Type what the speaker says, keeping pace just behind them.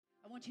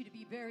want you to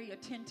be very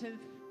attentive.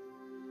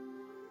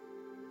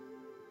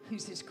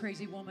 Who's this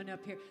crazy woman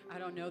up here? I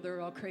don't know. They're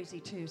all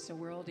crazy too, so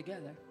we're all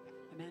together.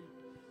 Amen.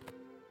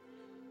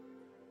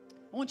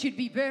 I want you to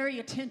be very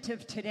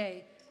attentive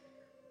today.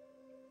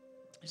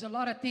 There's a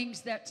lot of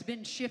things that's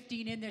been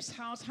shifting in this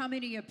house. How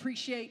many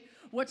appreciate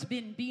what's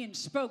been being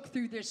spoke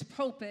through this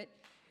pulpit?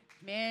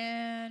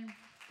 Man,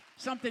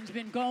 something's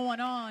been going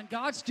on.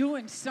 God's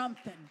doing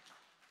something.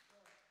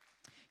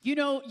 You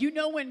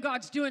know when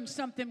God's doing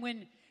something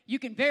when you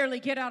can barely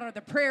get out of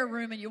the prayer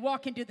room and you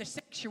walk into the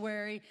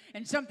sanctuary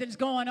and something's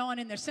going on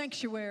in the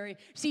sanctuary.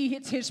 See,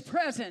 it's His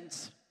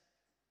presence.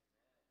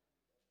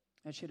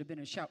 That should have been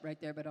a shout right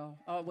there, but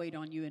I'll wait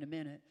on you in a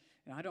minute.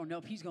 I don't know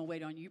if He's going to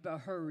wait on you, but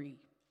hurry.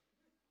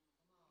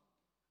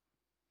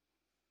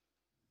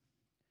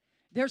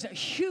 There's a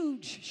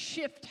huge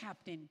shift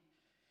happening.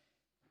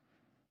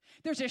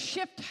 There's a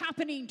shift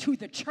happening to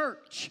the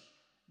church.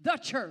 The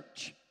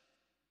church.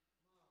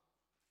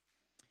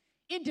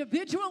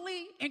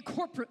 Individually and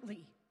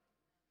corporately.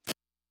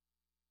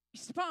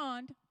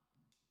 Respond.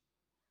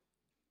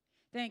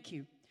 Thank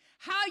you.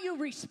 How you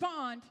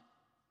respond.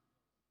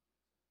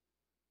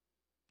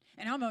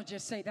 And I'm going to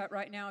just say that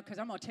right now because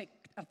I'm going to take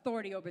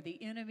authority over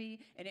the enemy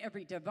and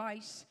every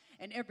device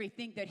and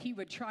everything that he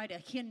would try to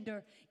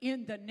hinder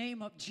in the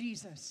name of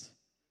Jesus.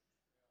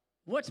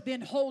 What's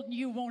been holding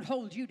you won't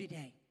hold you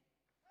today.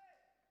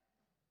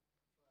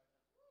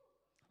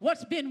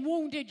 What's been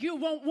wounded you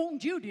won't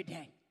wound you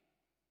today.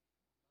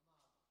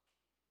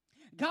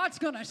 God's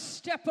going to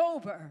step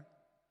over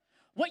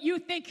what you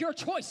think your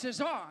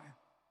choices are.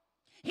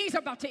 He's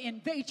about to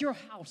invade your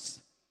house.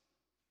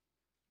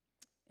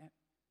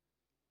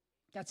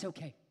 That's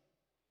okay.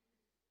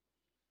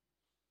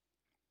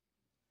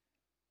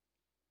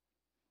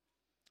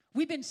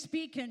 We've been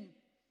speaking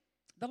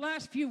the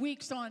last few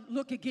weeks on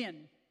Look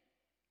Again.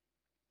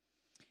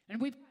 And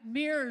we've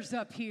mirrors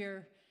up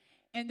here,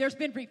 and there's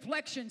been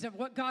reflections of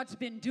what God's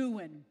been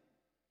doing.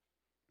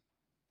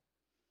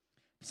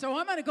 So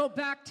I'm going to go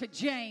back to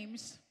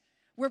James,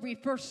 where we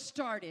first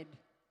started.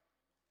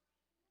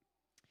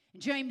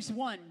 James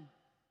 1,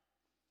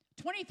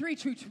 23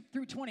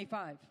 through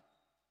 25.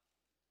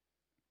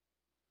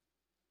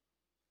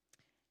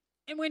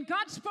 And when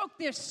God spoke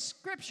this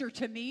scripture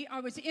to me,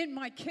 I was in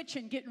my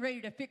kitchen getting ready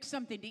to fix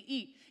something to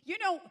eat. You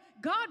know,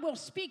 God will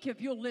speak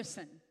if you'll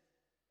listen.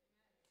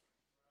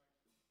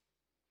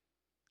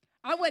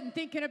 I wasn't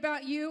thinking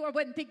about you. I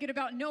wasn't thinking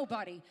about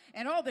nobody.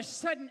 And all of a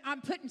sudden,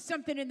 I'm putting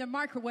something in the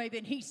microwave,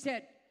 and He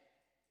said,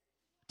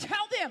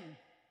 tell them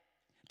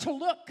to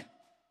look.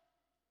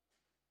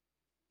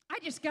 I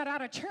just got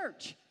out of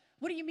church.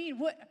 What do you mean?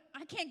 What?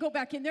 I can't go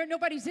back in there.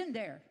 Nobody's in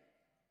there.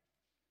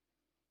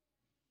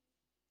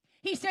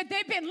 He said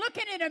they've been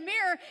looking in a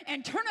mirror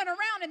and turning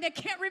around, and they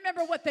can't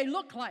remember what they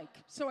look like.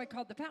 So I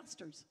called the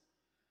pastors.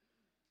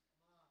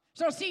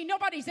 So see,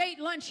 nobody's ate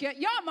lunch yet.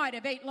 Y'all might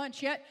have ate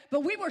lunch yet,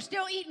 but we were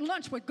still eating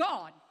lunch with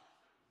God.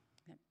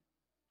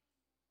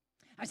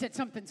 I said,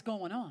 something's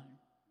going on.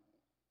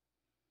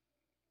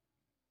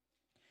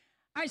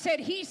 I said,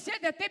 He said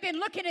that they've been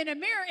looking in a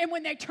mirror, and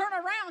when they turn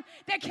around,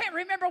 they can't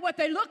remember what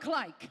they look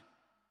like.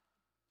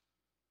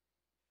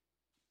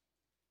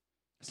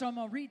 So I'm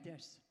going to read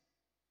this.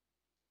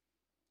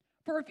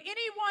 For if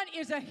anyone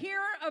is a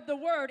hearer of the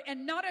word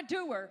and not a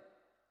doer,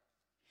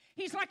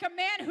 he's like a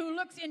man who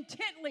looks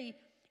intently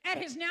at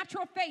his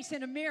natural face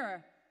in a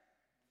mirror.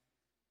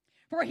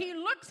 For he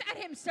looks at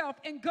himself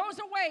and goes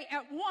away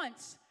at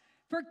once,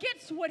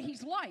 forgets what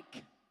he's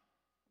like.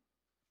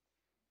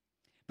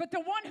 But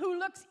the one who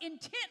looks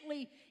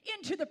intently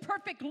into the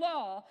perfect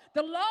law,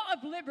 the law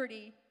of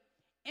liberty,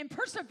 and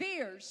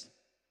perseveres,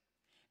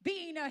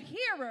 being no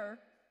hearer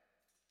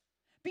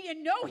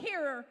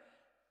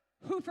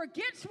who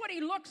forgets what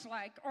he looks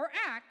like or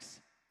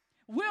acts,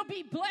 will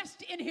be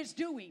blessed in his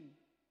doing.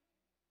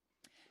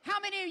 How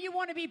many of you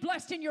want to be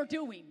blessed in your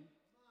doing?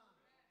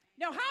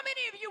 Now, how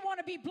many of you want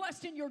to be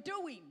blessed in your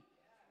doing?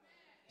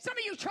 Some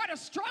of you try to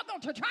struggle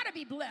to try to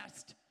be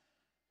blessed.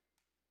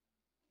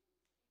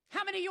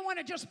 How many of you want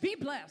to just be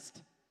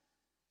blessed?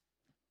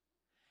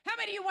 How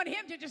many of you want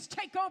Him to just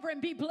take over and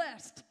be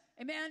blessed?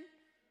 Amen?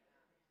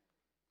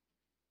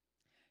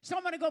 So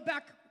I'm going to go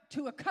back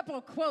to a couple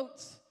of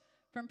quotes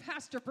from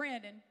Pastor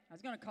Brandon. I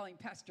was going to call him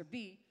Pastor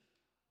B.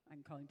 I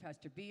can call him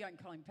Pastor B. I can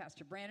call him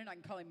Pastor Brandon. I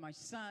can call him my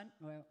son.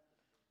 Well,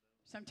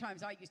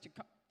 sometimes I used to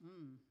call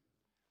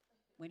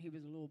when he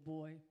was a little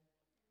boy.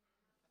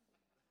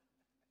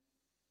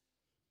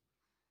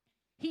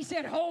 He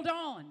said, hold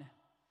on.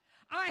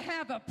 I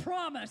have a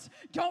promise.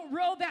 Don't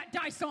roll that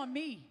dice on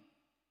me.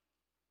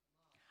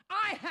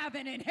 I have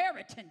an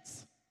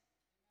inheritance.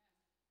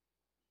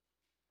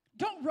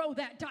 Don't roll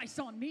that dice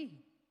on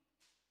me.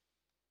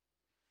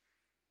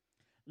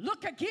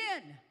 Look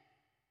again.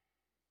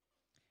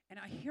 And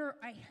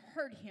I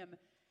heard him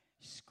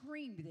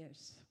scream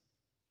this.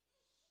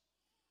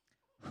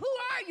 Who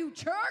are you,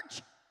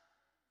 church?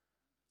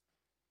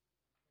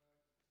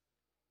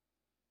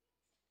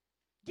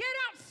 Get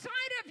outside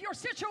of your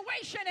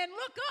situation and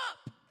look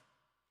up.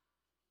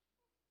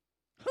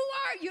 Who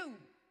are you?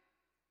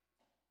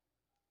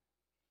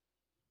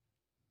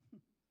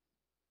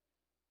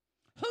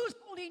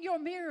 holding your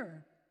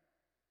mirror.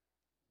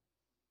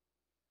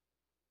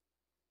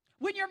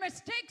 When your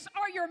mistakes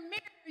are your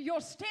mirror,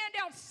 you'll stand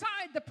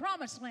outside the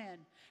promised land.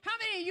 How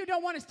many of you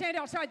don't want to stand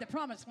outside the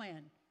promised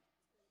land?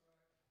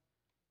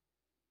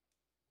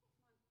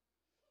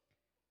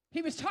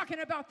 He was talking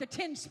about the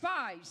 10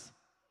 spies,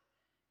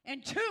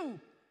 and 2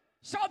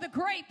 saw the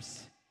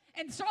grapes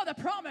and saw the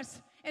promise,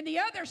 and the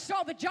others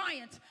saw the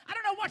giants. I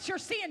don't know what you're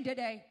seeing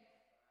today.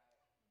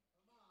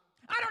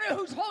 I don't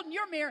know who's holding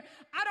your mirror.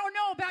 I don't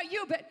know about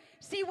you, but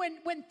see,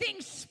 when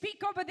things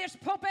speak over this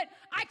pulpit,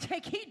 I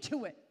take heed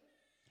to it.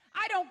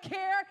 I don't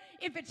care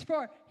if it's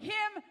for him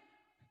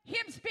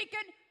speaking,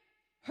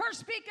 her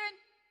speaking.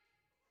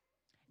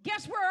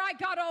 Guess where I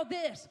got all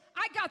this?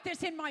 I got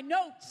this in my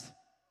notes.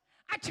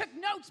 I took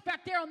notes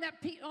back there on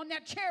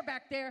that chair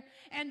back there,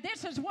 and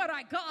this is what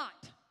I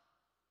got.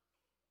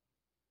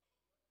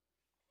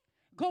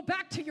 Go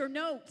back to your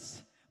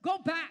notes. Go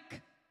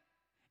back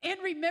and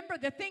remember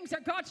the things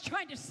that God's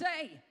trying to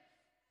say.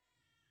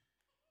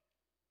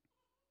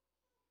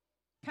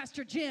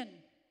 Pastor Jen,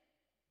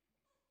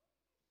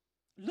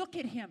 look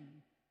at him.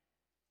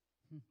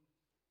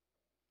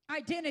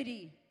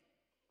 Identity,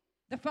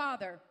 the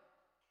Father,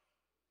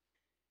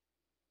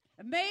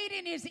 made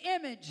in his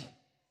image.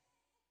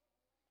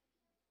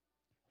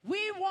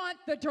 We want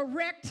the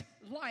direct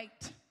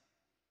light.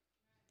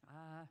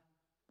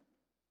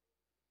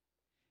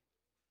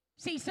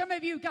 See, some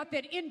of you got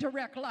that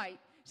indirect light.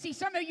 See,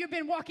 some of you have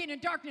been walking in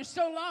darkness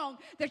so long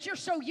that you're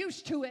so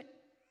used to it.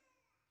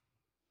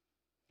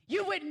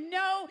 You wouldn't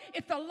know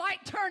if the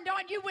light turned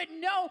on. You wouldn't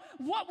know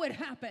what would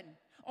happen.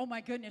 Oh,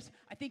 my goodness,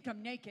 I think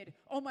I'm naked.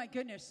 Oh, my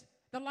goodness,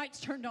 the light's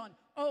turned on.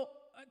 Oh,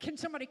 can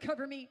somebody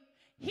cover me?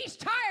 He's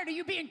tired of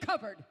you being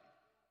covered.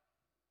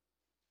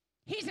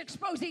 He's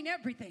exposing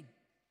everything.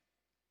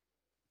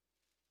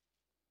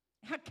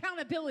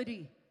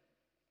 Accountability,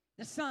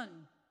 the Son.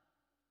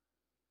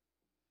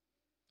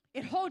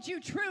 It holds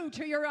you true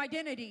to your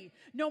identity,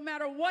 no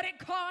matter what it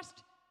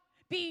cost,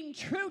 being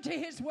true to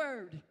his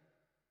word.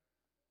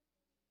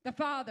 The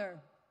Father,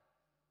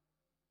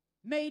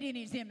 made in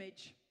his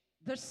image.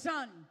 The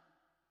Son,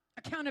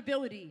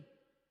 accountability.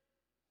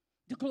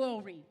 The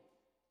glory.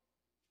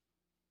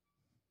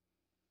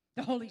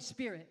 The Holy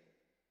Spirit.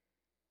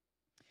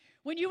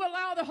 When you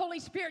allow the Holy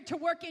Spirit to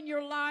work in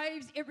your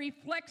lives, it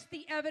reflects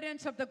the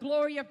evidence of the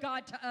glory of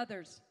God to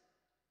others.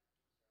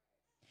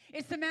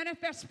 It's the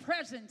manifest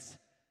presence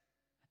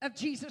of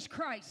Jesus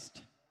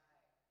Christ.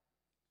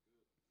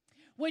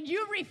 When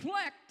you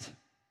reflect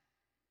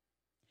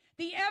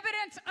the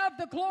evidence of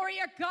the glory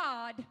of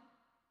God,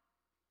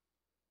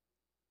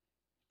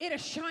 it'll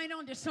shine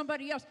onto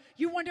somebody else.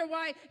 You wonder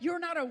why you're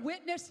not a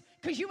witness?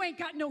 Because you ain't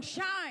got no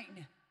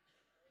shine.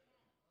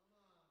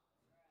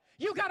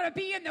 You got to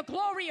be in the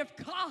glory of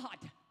God.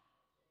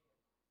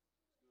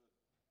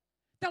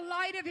 The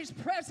light of his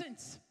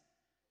presence.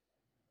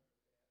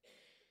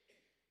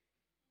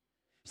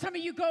 Some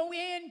of you go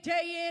in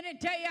and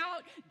day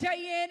out,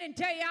 day in and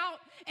day out,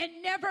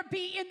 and never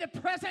be in the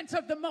presence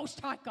of the Most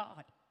High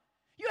God.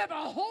 You have a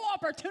whole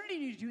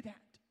opportunity to do that.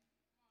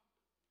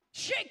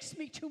 Shakes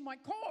me to my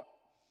core.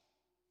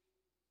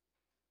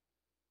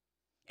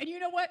 And you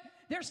know what?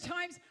 There's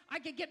times I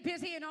could get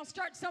busy and I'll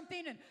start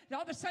something and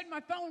all of a sudden my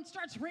phone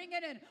starts ringing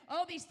and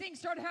all these things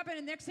start happening.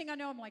 And next thing I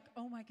know, I'm like,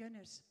 oh my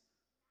goodness.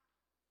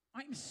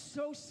 I'm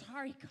so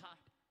sorry, God.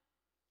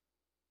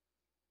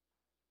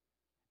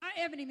 I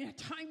haven't even had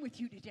time with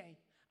you today.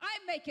 I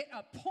make it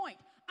a point.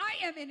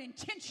 I am an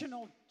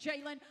intentional,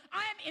 Jalen.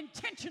 I am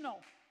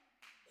intentional.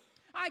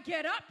 I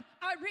get up,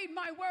 I read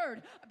my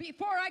word.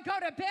 Before I go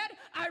to bed,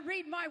 I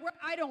read my word.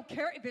 I don't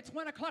care if it's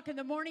 1 o'clock in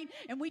the morning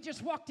and we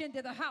just walked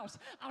into the house.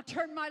 I'll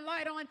turn my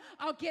light on,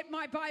 I'll get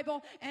my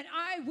Bible, and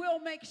I will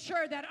make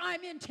sure that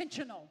I'm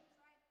intentional.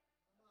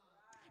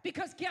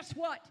 Because guess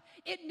what?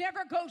 It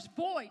never goes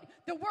void.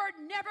 The word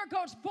never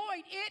goes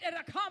void. It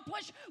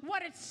accomplished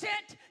what it's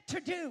sent to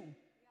do.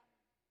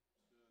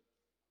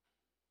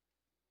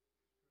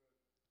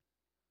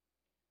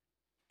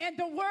 And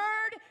the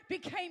word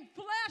became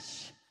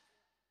flesh.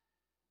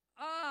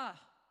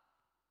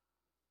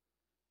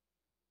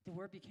 The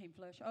word became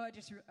flesh. Oh, I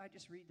just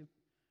read the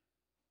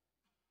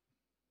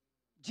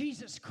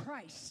Jesus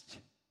Christ.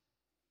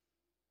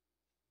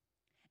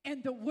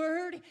 And the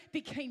word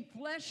became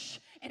flesh,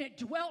 and it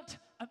dwelt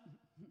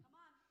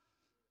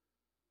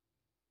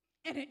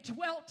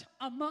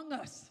among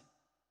us.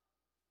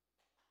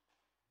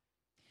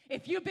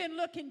 If you've been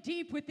looking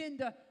deep within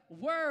the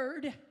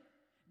word,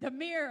 the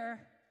mirror,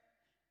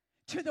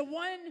 to the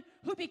one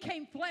who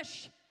became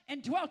flesh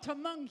and dwelt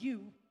among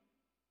you,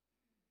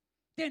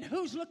 then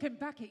who's looking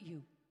back at you?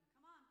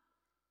 Come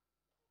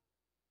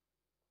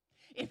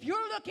on. If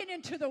you're looking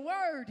into the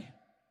word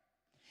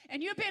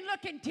and you've been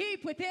looking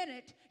deep within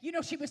it, you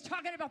know, she was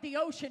talking about the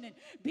ocean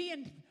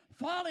and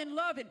fall in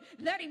love and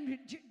let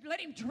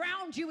him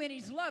drown you in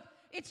his love.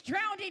 It's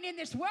drowning in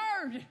this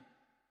word.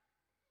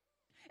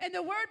 And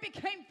the word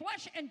became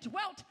flesh and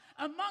dwelt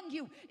among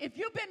you. If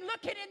you've been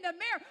looking in the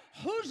mirror,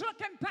 who's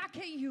looking back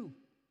at you?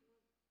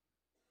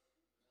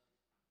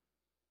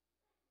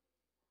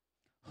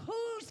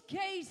 Who's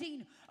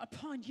gazing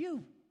upon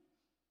you?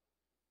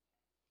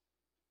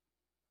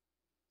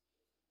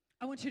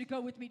 I want you to go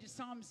with me to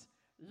Psalms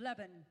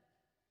 11.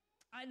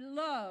 I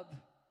love.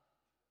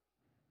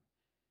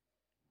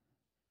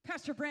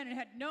 Pastor Brandon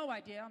had no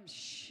idea. I'm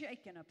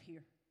shaking up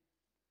here.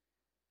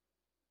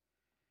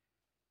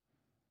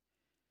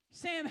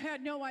 Sam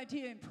had no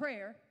idea in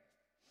prayer.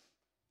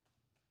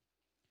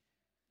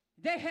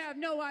 They have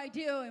no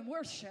idea in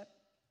worship.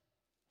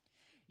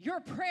 Your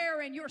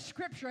prayer and your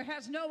scripture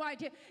has no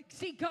idea.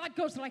 See, God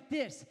goes like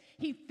this.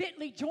 He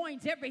fitly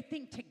joins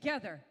everything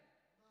together.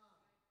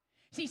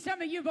 See, some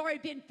of you have already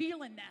been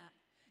feeling that.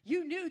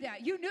 You knew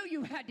that. You knew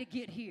you had to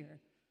get here.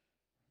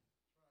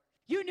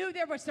 You knew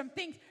there were some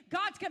things.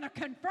 God's going to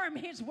confirm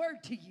his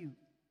word to you.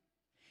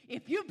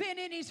 If you've been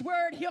in his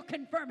word, he'll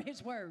confirm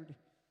his word.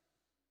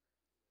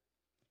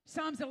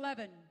 Psalms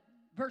 11,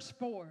 verse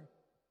 4.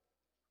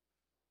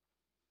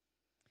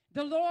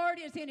 The Lord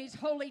is in his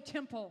holy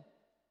temple.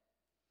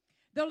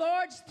 The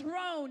Lord's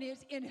throne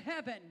is in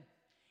heaven.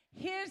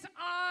 His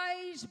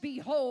eyes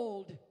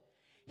behold.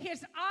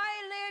 His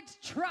eyelids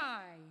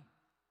try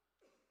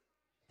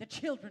the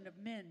children of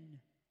men.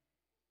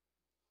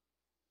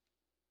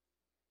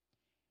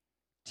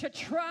 To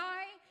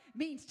try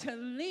means to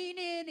lean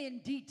in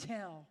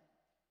detail.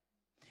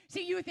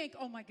 See, you think,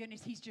 oh my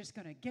goodness, he's just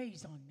going to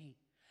gaze on me.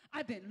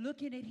 I've been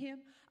looking at him.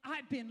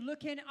 I've been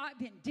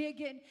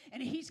digging,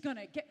 and he's going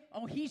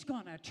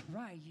to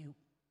try you.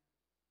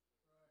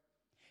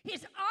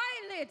 His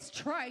eyelids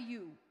try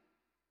you.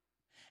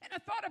 And I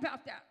thought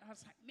about that. I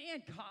was like,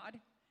 man, God,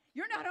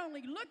 you're not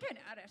only looking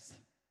at us,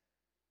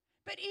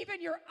 but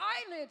even your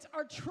eyelids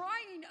are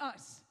trying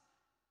us.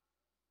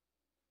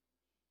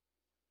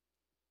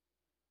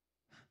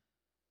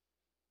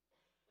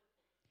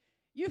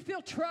 You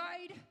feel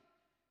tried?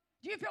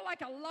 Do you feel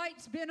like a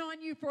light's been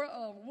on you for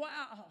a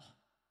while?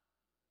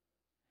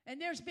 And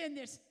there's been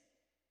this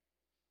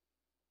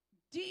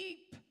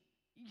deep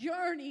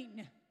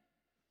yearning.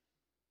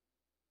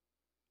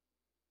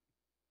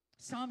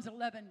 Psalms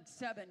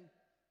 11:7,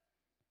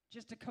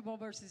 just a couple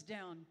verses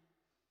down.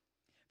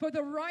 For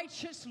the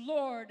righteous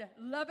Lord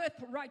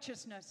loveth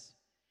righteousness.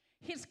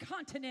 His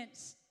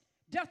countenance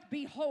doth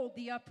behold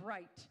the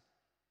upright.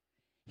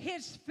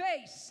 His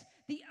face,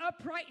 the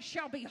upright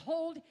shall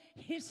behold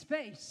his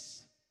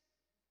face.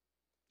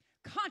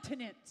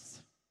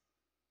 Countenance,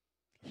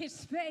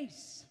 his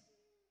face.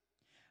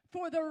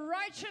 For the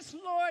righteous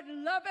Lord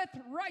loveth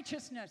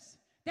righteousness.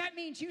 That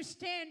means you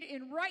stand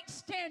in right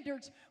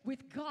standards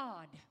with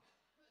God.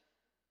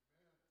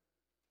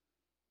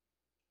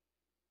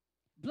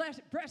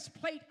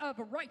 Breastplate of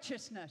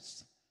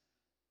righteousness.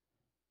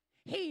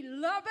 He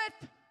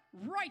loveth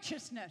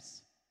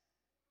righteousness.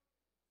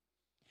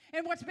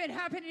 And what's been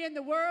happening in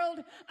the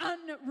world?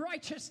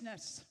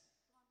 Unrighteousness.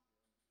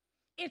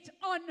 It's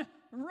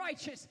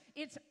unrighteous.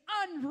 It's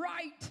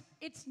unright.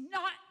 It's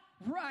not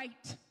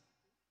right.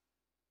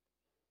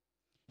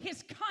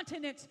 His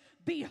countenance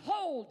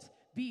beholds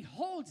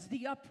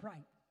the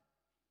upright.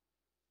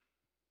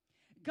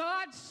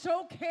 God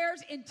so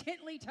cares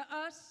intently to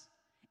us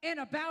and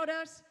about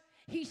us,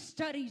 he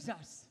studies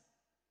us.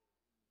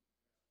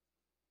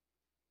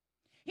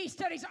 He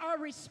studies our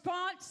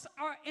response,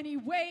 and he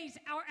weighs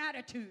our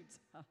attitudes.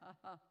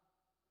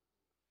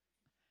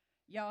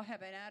 Y'all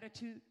have an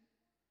attitude?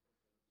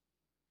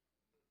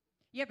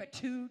 You have a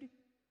tude? I'm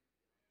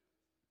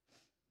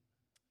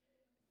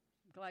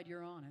glad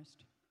you're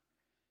honest.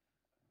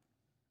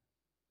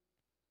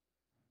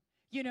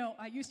 You know,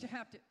 I used to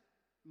have to,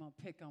 I'm going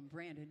to pick on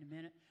Brandon in a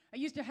minute. I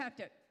used to have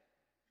to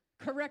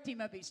correct him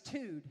of his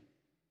tude.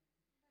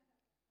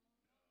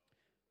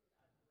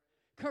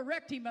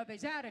 Correct him of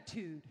his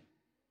attitude.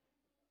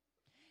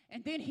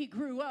 And then he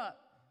grew up.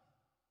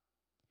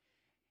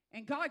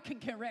 And God can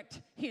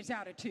correct his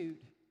attitude.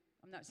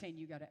 I'm not saying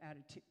you got an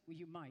attitude. Well,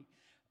 you might.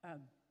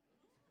 I'm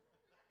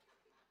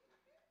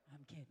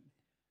kidding.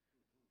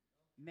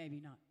 Maybe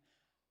not.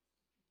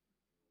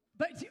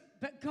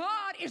 But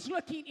God is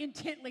looking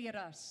intently at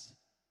us.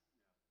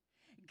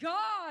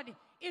 God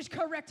is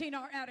correcting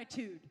our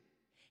attitude.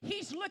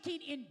 He's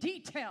looking in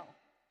detail.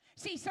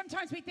 See,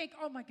 sometimes we think,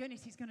 oh my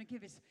goodness, he's going to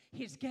give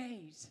his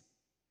gaze.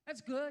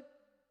 That's good.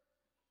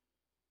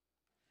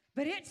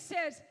 But it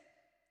says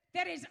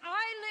that his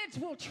eyelids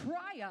will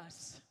try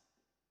us.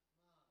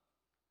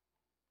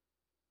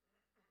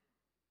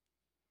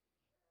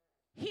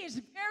 He is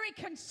very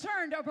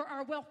concerned over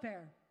our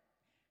welfare.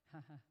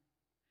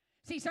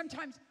 See,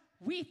 sometimes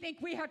we think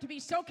we have to be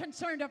so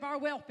concerned of our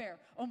welfare.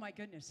 Oh my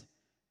goodness.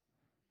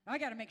 I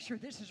got to make sure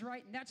this is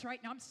right and that's right.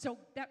 And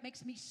that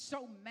makes me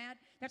so mad.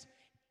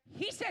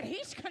 He said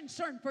he's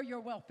concerned for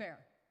your welfare.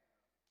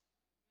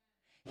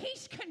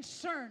 He's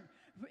concerned,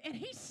 and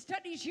he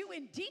studies you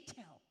in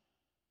detail.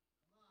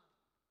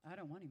 I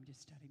don't want him to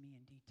study me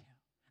in detail.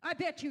 I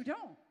bet you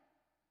don't.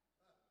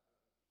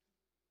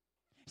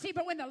 See,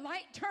 but when the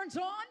light turns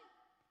on,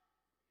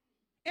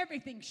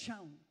 everything's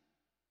shown.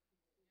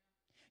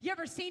 You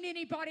ever seen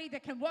anybody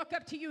that can walk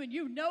up to you and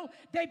you know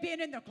they've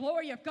been in the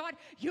glory of God?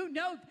 You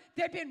know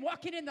they've been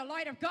walking in the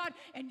light of God,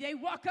 and they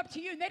walk up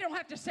to you and they don't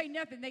have to say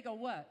nothing. They go,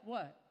 what?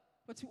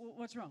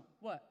 What's wrong?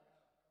 What?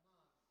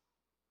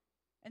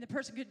 And the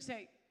person couldn't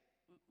say,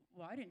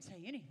 well, I didn't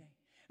say anything.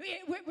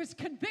 It was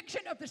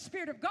conviction of the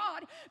Spirit of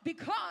God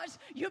because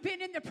you've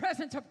been in the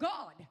presence of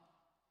God.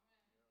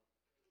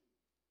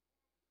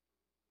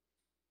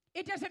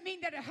 It doesn't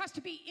mean that it has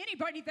to be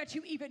anybody that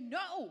you even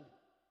know.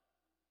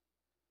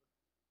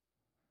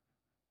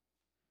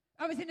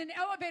 I was in an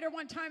elevator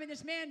one time, and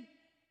this man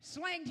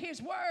slanged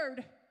his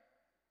word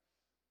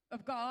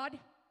of God.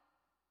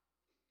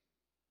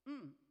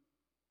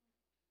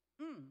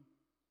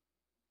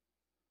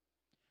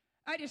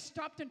 I just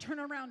stopped and turned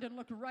around and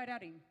looked right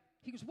at him.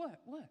 He goes, what?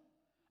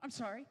 I'm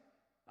sorry.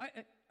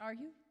 Are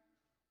you?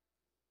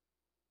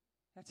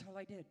 That's all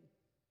I did.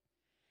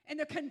 And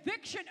the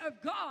conviction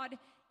of God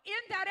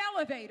in that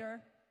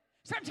elevator,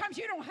 sometimes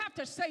you don't have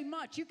to say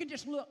much. You can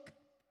just look.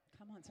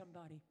 Come on,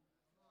 somebody.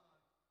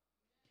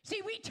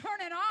 See, we turn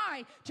an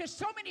eye to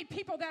so many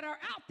people that are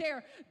out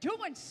there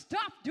doing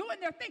stuff, doing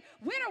their thing.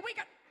 When are we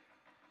going?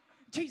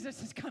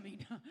 Jesus is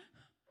coming.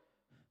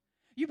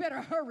 You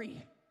better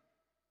hurry.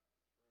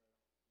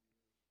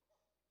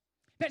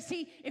 But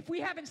see, if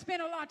we haven't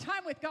spent a lot of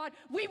time with God,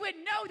 we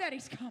wouldn't know that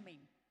He's coming.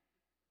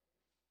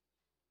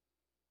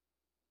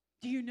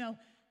 Do you know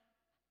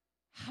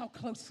how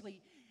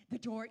closely the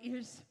door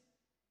is?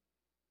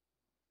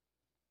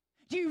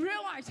 Do you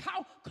realize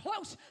how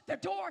close the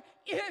door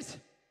is?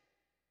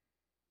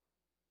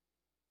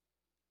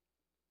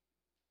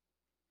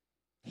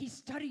 He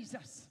studies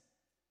us.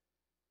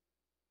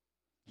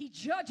 He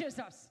judges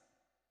us.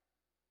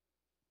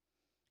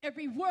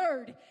 Every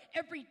word,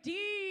 every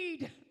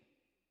deed.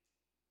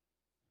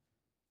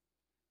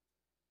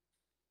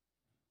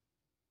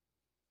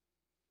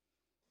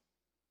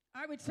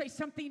 I would say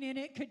something in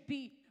it could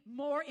be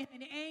more in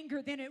an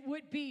anger than it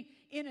would be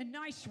in a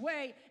nice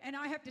way. And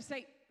I have to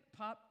say,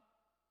 Pop,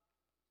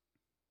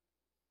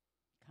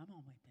 come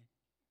on with it.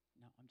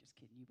 No, I'm just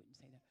kidding. You wouldn't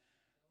say that.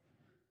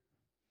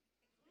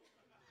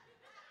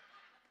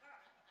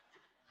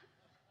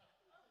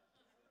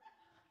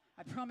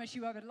 I promise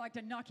you I would like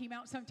to knock him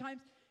out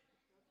sometimes.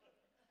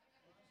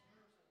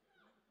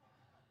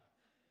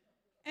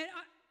 And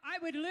I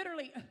would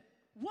literally,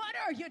 what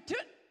are you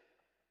doing?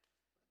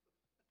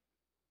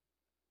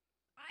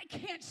 I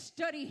can't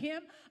study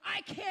him.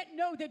 I can't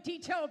know the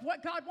detail of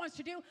what God wants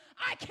to do.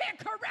 I can't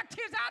correct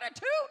his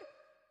attitude.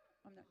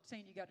 I'm not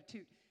saying you got to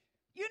toot.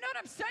 You know what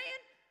I'm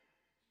saying?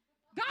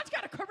 God's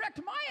got to correct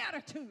my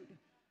attitude.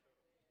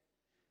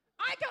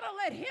 I got to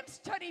let him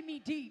study me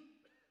deep.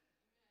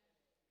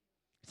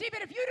 See,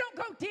 but if you don't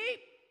go deep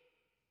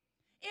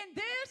in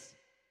this,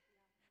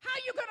 how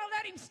are you going to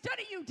let him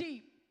study you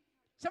deep?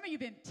 Some of you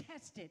have been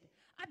tested.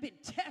 I've been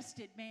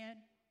tested, man.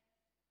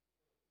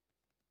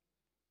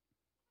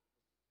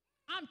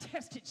 I'm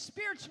tested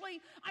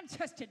spiritually. I'm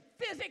tested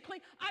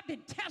physically. I've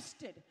been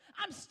tested.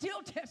 I'm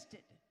still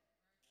tested.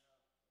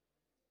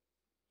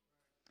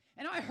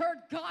 And I heard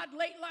God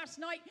late last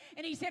night,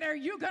 and he said, are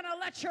you going to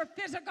let your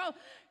physical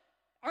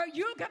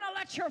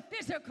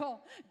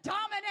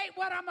dominate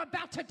what I'm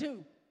about to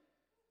do?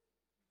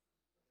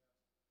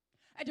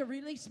 I had to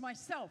release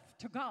myself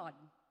to God.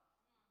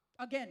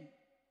 Again,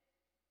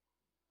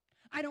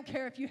 I don't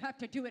care if you have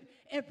to do it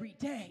every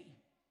day.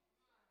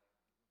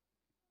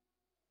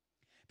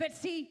 But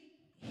see,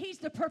 he's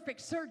the perfect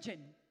surgeon.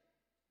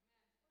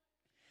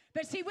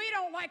 But see, we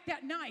don't like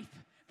that knife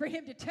for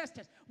him to test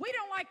us. We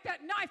don't like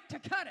that knife to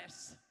cut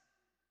us.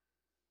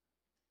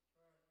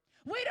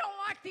 We don't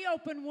like the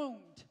open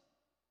wound.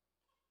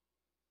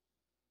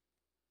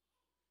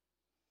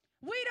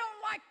 We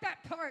don't like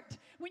that part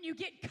when you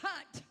get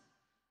cut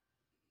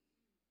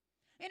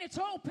and it's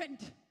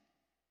opened.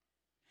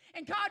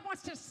 And God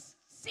wants to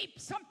seep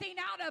something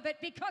out of it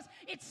because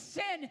it's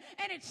sin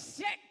and it's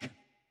sick.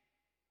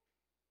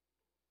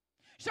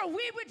 So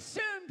we would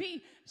soon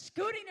be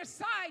scooting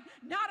aside,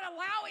 not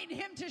allowing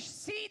him to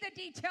see the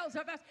details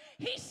of us.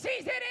 He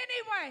sees it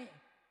anyway.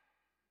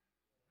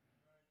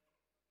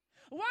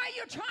 Why are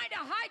you trying to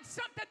hide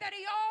something that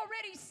he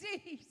already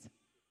sees?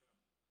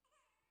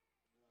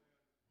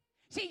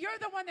 See, you're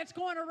the one that's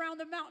going around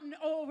the mountain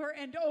over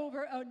and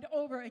over and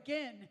over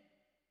again.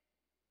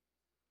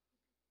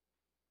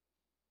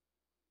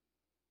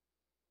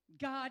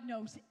 God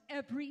knows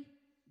every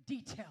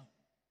detail.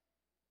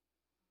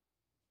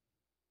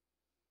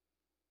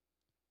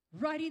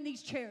 Right in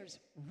these chairs,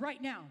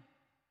 right now,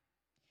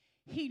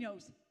 he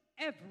knows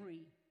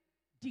every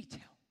detail.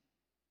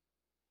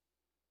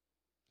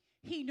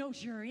 He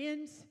knows your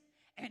ins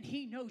and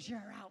he knows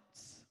your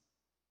outs.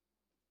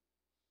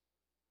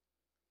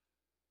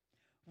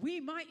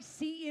 We might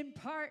see in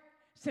part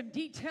some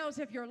details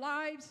of your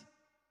lives.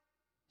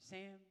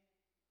 Sam,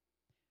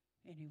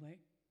 anyway,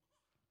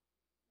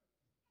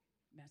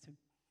 Matthew.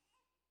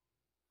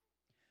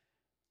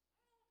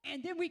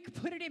 And then we could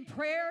put it in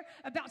prayer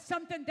about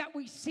something that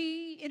we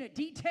see in a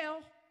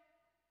detail.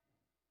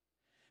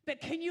 But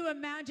can you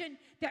imagine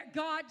that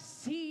God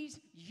sees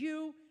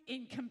you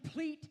in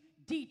complete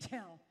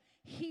detail?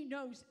 He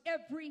knows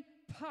every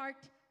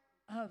part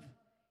of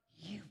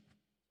you.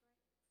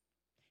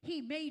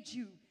 He made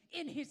you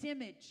in His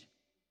image.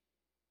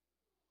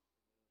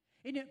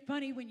 Isn't it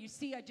funny when you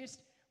see, I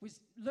just was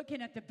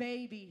looking at the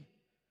baby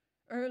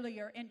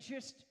earlier, and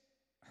just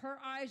her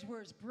eyes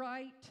were as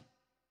bright.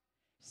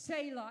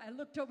 Selah, I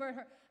looked over at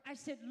her. I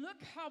said, look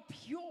how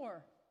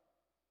pure.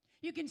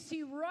 You can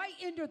see right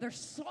into their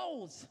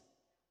souls.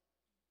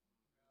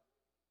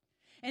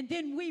 And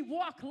then we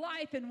walk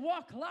life and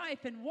walk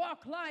life and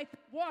walk life,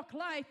 walk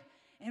life.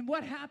 And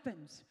what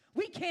happens?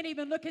 We can't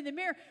even look in the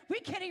mirror. We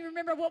can't even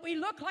remember what we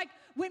looked like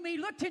when we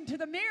looked into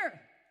the mirror.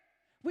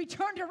 We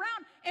turned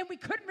around and we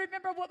couldn't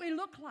remember what we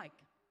looked like.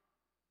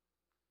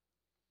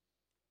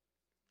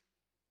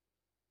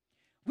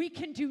 We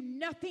can do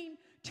nothing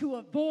to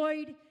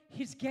avoid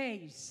His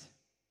gaze.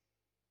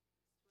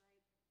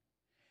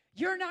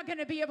 You're not going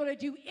to be able to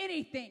do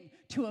anything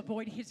to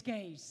avoid His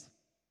gaze.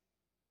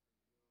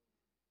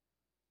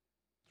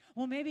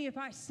 Well, maybe if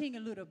I sing a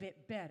little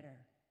bit better.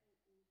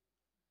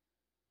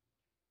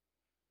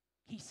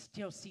 He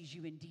still sees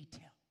you in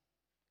detail.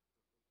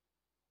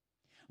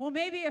 Well,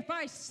 maybe if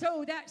I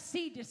sow that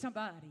seed to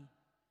somebody,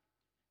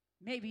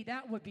 maybe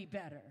that would be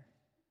better.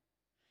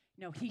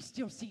 No, He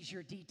still sees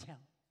your detail.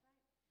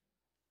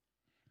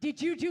 Did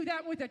you do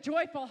that with a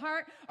joyful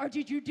heart, or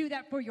did you do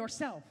that for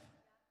yourself?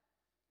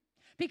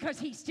 Because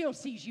He still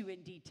sees you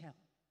in detail.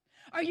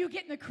 Are you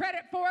getting the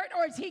credit for it,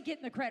 or is He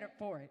getting the credit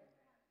for it?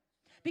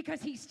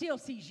 Because He still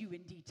sees you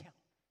in detail.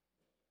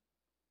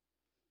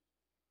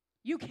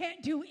 You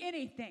can't do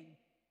anything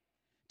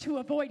to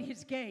avoid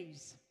His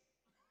gaze.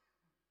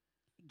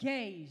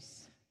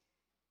 Gaze.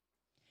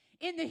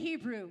 In the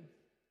Hebrew,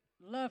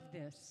 love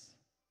this.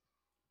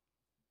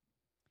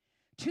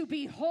 To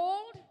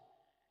behold,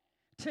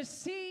 to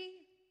see,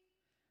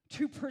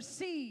 to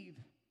perceive.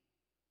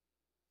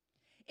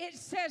 It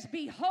says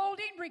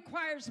beholding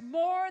requires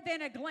more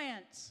than a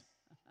glance.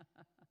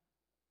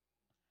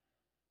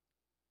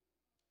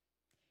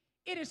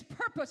 It is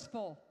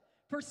purposeful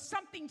for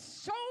something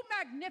so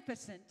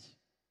magnificent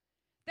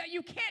that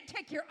you can't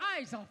take your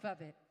eyes off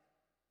of it.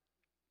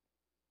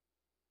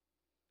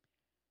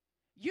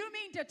 You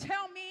mean to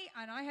tell me,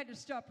 and I had to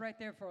stop right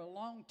there for a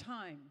long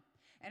time,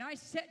 and I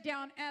sat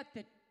down at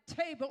the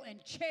table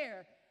and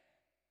chair,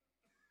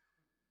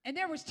 and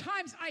there was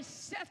times I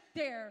sat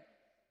there,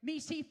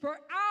 Missy, for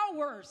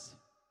hours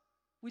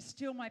with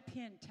still my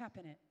pen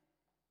tapping it.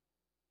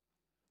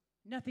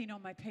 Nothing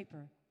on my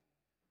paper,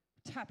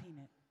 tapping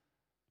it.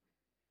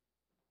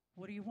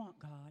 What do you want,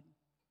 God?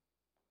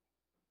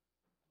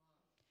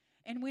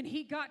 And when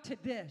He got to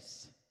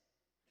this,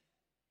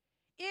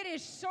 it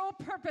is so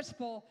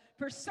purposeful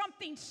for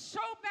something so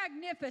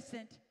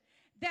magnificent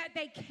that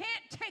they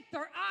can't take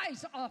their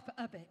eyes off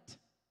of it.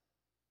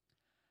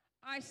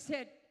 I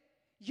said,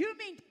 you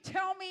mean to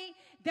tell me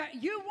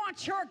that you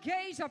want your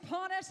gaze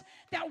upon us,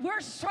 that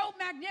we're so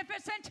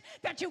magnificent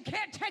that you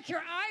can't take your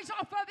eyes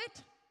off of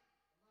it?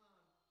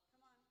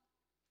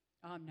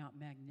 Come on. I'm not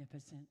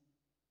magnificent.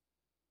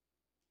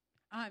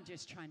 I'm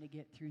just trying to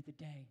get through the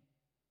day.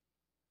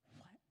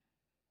 What?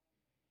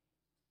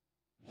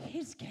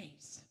 His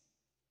gaze.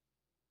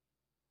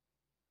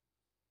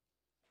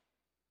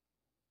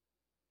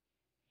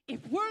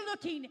 If we're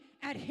looking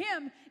at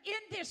Him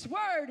in this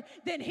word,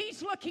 then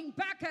He's looking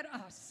back at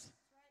us.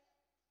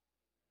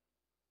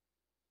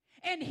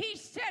 And He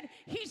said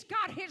He's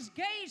got His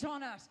gaze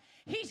on us.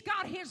 He's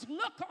got His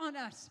look on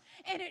us.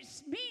 And it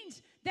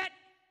means that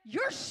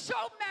you're so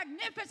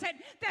magnificent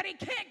that He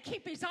can't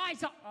keep His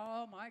eyes on.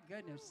 Oh, my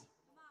goodness.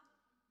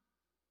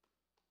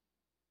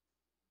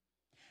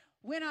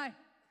 When I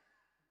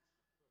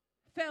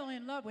fell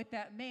in love with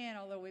that man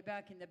all the way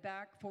back in the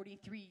back,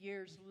 43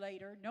 years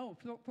later. No,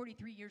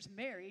 43 years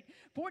married,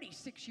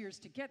 46 years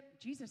together.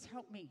 Jesus,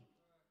 help me.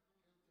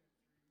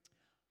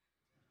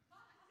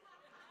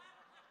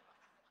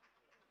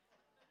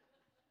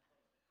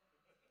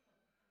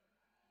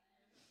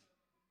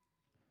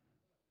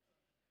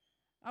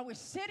 I was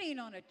sitting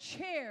on a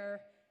chair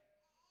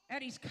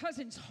at his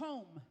cousin's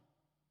home.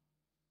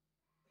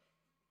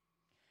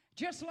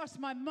 Just lost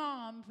my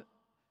mom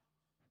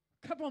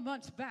a couple of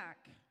months back.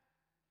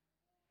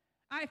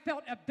 I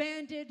felt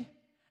abandoned.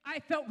 I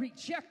felt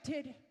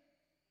rejected.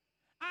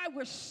 I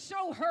was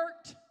so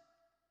hurt.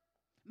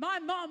 My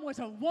mom was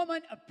a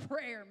woman of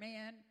prayer,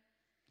 man.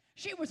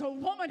 She was a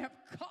woman of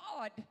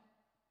God.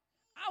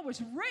 I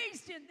was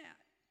raised in that.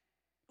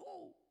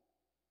 Oh.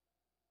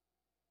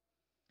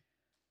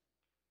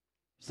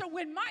 So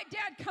when my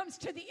dad comes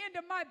to the end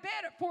of my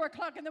bed at 4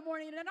 o'clock in the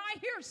morning and I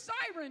hear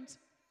sirens,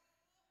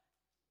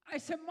 I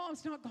said,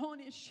 Mom's not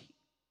gone, is she?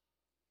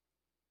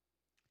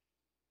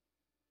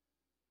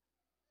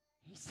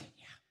 He said,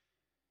 yeah.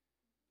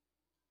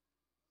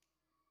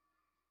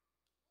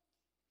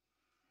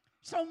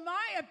 So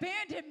my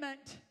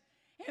abandonment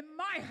and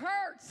my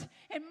hurts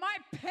and my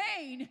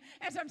pain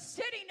as I'm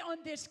sitting on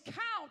this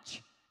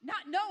couch,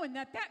 not knowing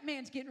that that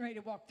man's getting ready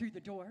to walk through the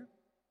door.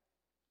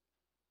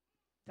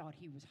 Thought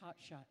he was hot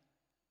shot.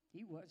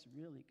 He was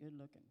really good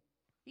looking.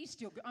 He's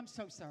still good. I'm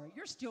so sorry.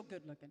 You're still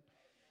good looking.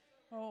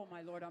 Oh,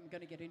 my Lord, I'm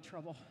going to get in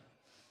trouble.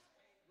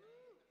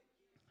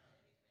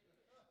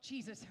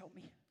 Jesus, help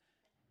me.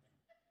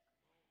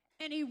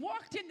 And he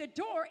walked in the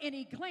door and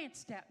he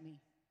glanced at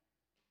me.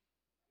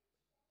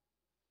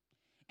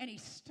 And he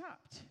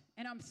stopped.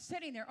 And I'm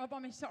sitting there all by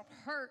myself,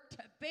 hurt,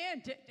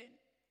 abandoned,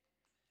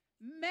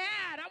 and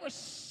mad. I was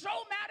so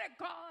mad at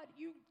God.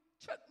 You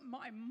took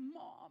my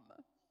mom.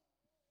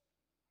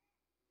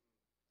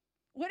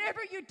 Whatever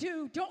you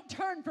do, don't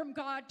turn from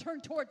God,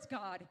 turn towards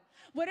God.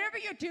 Whatever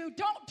you do,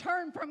 don't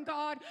turn from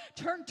God,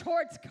 turn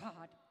towards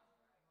God.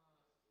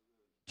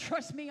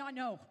 Trust me, I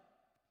know.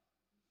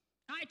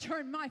 I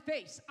turned my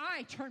face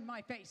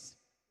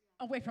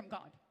away from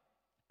God.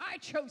 I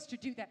chose to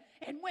do that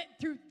and went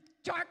through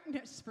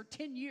darkness for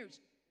 10 years.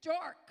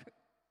 Dark.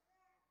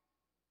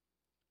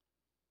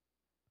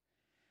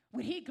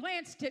 When he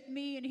glanced at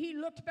me and he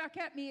looked back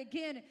at me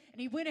again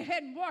and he went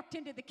ahead and walked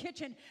into the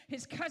kitchen,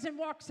 his cousin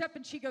walks up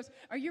and she goes,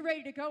 "Are you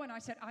ready to go?" And I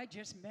said, "I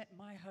just met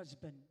my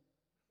husband."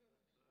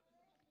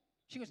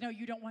 She goes, "No,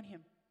 you don't want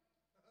him."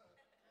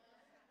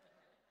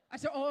 I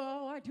said,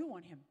 "Oh, I do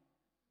want him.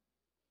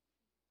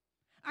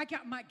 I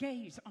got my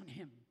gaze on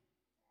him.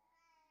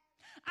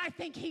 I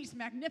think he's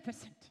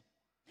magnificent.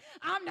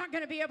 I'm not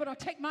going to be able to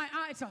take my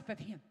eyes off of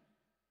him."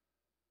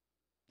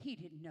 He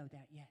didn't know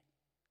that yet.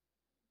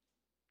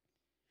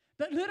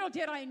 But little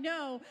did I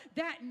know,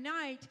 that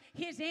night,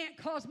 his aunt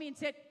calls me and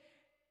said,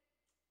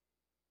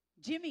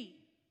 Jimmy's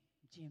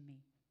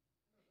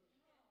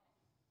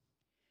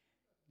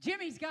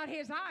got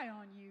his eye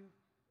on you.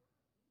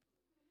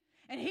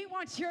 And he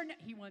wants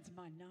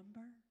my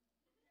number.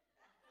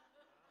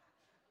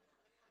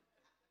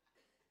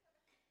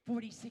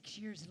 46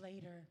 years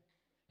later,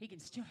 he can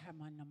still have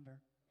my number.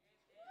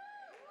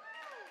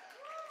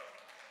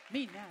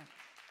 Mean that.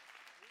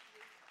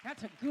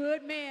 That's a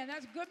good man.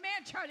 That's a good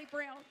man, Charlie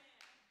Brown.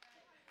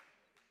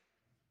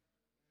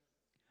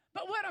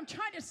 But what I'm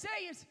trying to say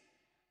is,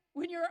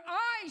 when your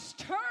eyes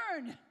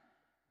turn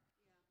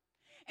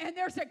and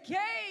there's a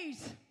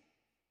gaze,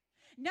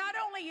 not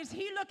only is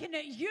he looking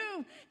at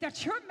you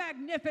that you're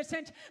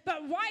magnificent,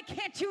 but why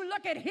can't you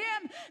look at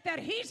him that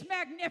he's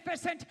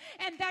magnificent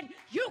and that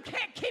you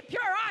can't keep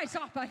your eyes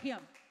off of him?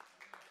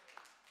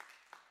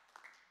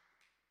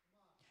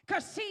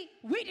 Because, see,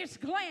 we just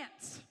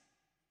glance,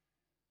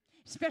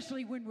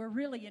 especially when we're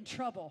really in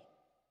trouble.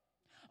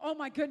 Oh,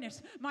 my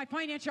goodness, my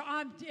financial,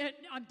 I'm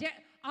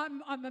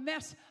a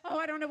mess. Oh,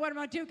 I don't know what I'm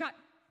going to do.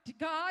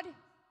 God,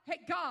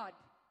 hey, God,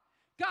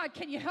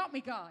 can you help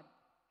me, God?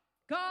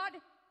 God?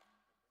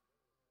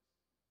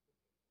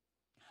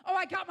 Oh,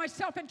 I got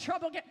myself in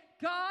trouble again.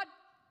 God?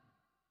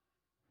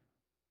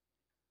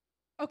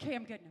 Okay,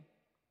 I'm good now.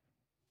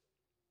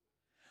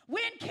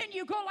 When can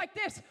you go like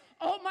this?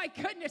 Oh, my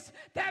goodness,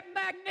 that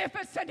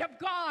magnificent of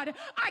God.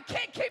 I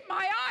can't keep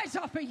my eyes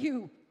off of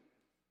you.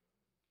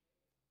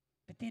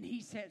 But then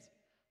he says,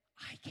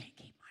 I can't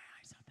keep my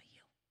eyes off of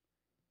you.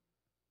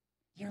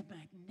 You're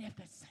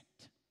magnificent.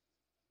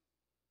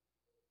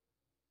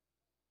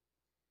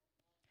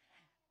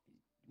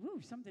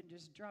 Woo, something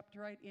just dropped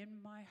right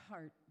in my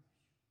heart.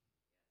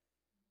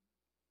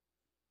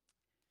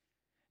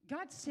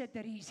 God said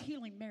that he's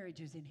healing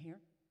marriages in here.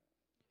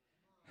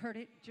 Heard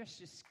it?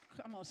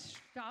 I'm going to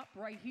stop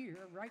right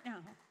here, right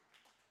now.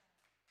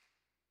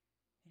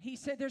 He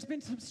said there's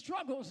been some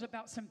struggles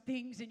about some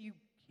things, and you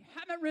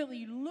haven't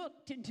really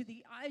looked into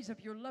the eyes of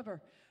your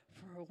lover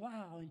for a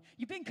while. And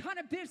you've been kind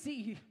of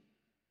busy.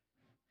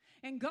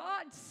 And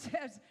God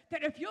says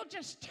that if you'll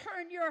just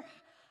turn your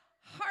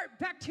heart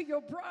back to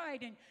your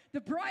bride and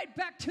the bride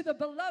back to the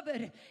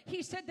beloved,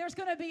 he said there's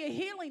going to be a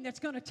healing that's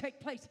going to take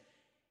place.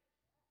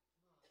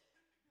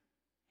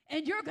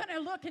 And you're going to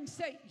look and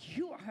say,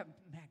 you are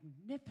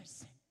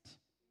magnificent.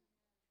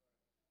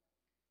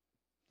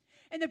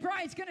 And the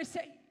bride's going to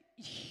say,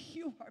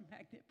 you are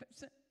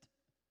magnificent.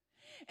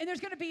 And there's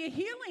going to be a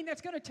healing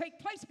that's going to take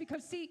place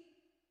because, see,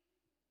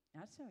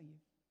 I saw you.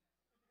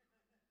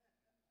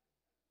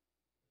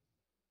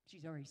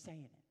 She's already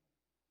saying it.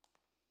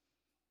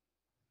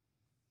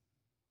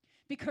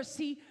 Because,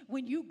 see,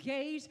 when you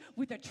gaze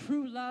with a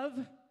true love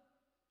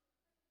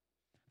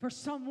for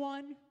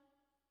someone,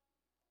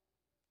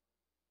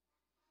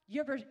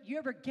 you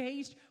ever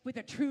gazed with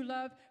a true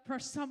love for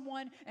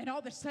someone and all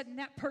of a sudden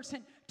that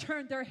person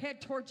turned their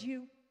head towards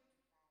you,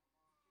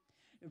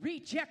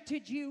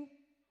 rejected you?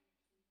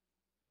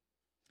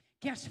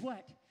 Guess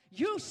what?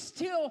 You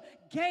still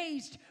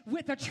gazed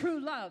with a true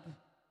love.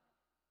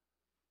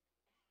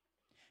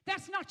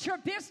 That's not your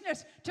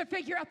business to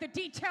figure out the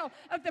detail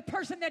of the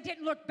person that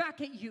didn't look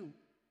back at you.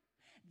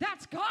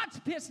 That's God's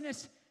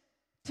business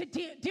to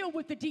deal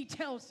with the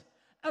details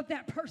of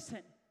that person.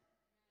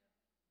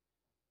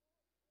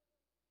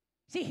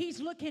 See,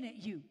 he's looking at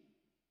you.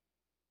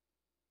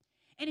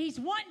 And he's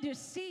wanting to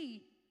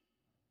see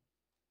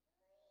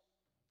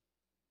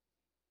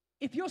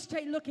if you'll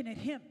stay looking at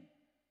him.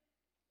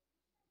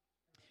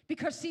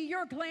 Because, see,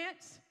 your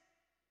glance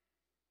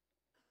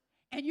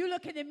and you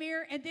look in the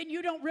mirror and then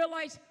you don't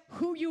realize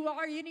who you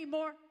are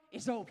anymore,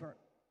 it's over.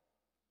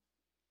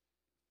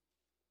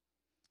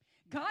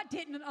 God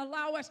didn't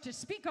allow us to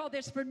speak all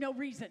this for no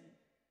reason.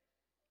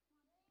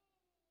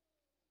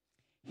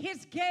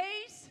 His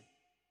gaze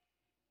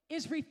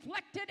is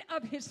reflected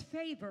of his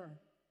favor.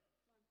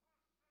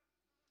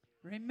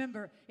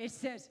 Remember, it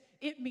says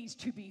it means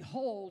to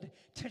behold,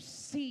 to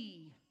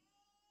see,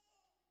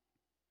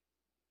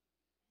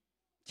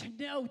 to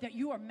know that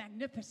you are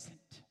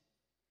magnificent.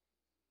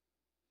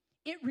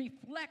 It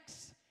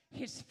reflects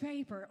his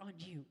favor on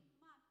you.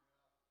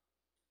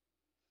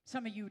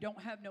 Some of you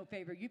don't have no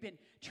favor. You've been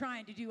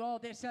trying to do all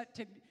this up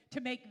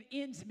to make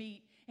ends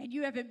meet, and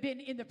you haven't been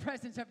in the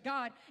presence of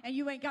God, and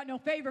you ain't got no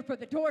favor for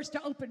the doors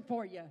to open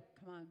for you.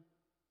 Come on.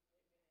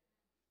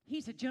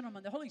 He's a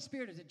gentleman. The Holy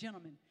Spirit is a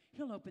gentleman.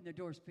 He'll open the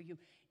doors for you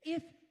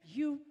if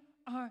you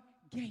are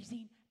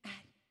gazing at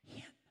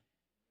him.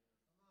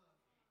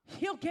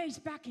 He'll gaze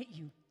back at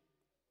you.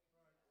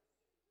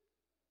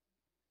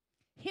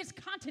 His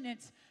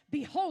countenance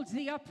beholds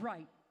the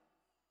upright.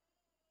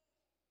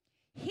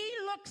 He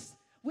looks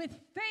with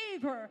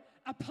favor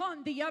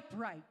upon the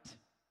upright.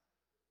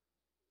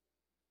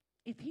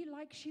 If he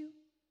likes you,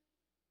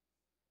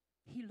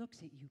 he looks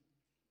at you.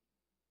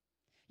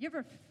 You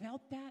ever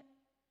felt that?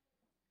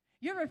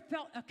 You ever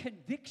felt a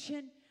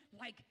conviction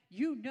like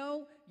you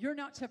know you're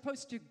not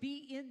supposed to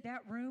be in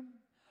that room?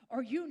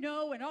 Or you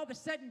know, and all of a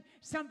sudden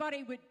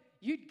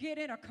you'd get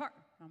in a car.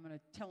 I'm going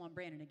to tell on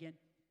Brandon again.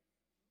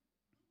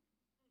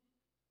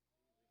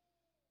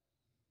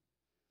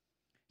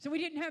 So we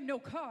didn't have no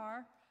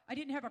car. I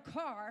didn't have a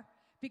car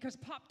because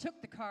Pop took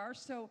the car.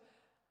 So,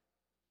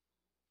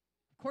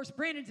 of course,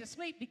 Brandon's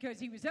asleep because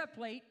he was up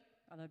late.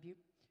 I love you.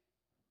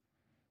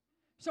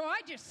 So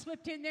I just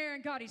slipped in there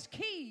and got his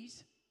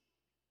keys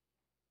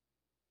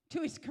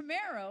to his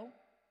Camaro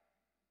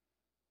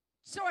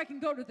so I can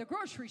go to the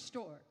grocery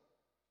store.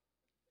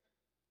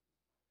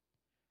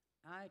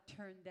 I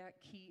turned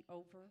that key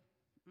over.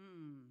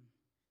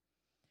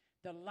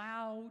 The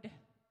loud.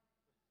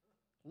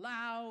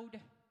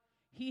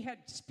 He had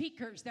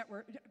speakers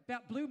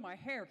that blew my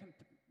hair.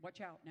 Watch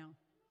out now.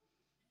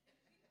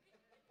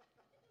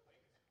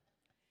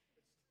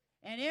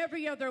 And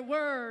every other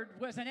word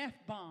was an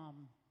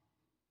F-bomb.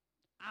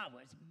 I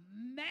was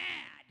mad.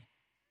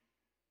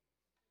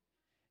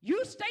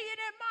 You staying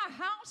in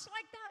my house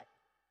like that?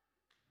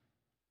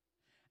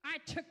 I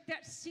took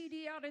that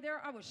CD out of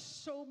there. I was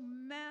so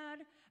mad.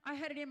 I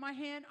had it in my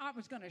hand. I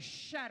was going to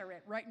shatter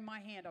it right in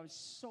my hand. I was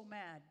so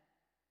mad.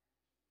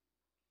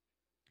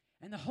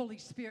 And the Holy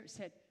Spirit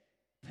said,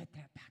 put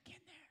that back in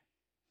there.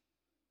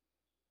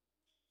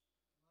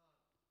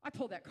 I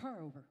pulled that car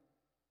over.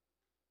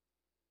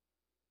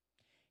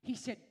 He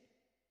said,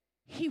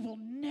 he will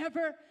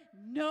never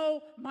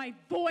know my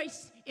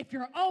voice if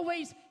you're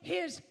always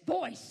his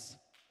voice.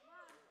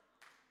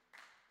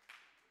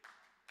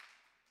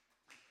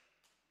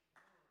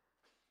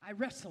 I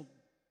wrestled.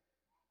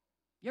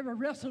 You ever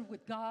wrestled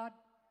with God?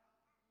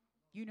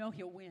 You know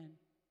he'll win.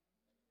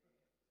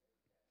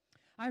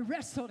 I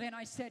wrestled and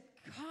I said,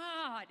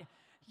 God,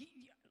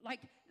 like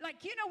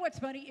you know what's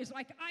funny is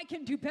like I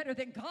can do better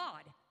than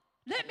God.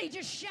 Let me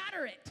just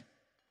shatter it.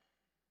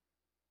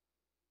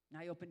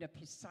 And I opened up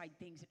his side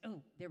things. And,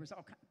 oh, there was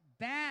all kind of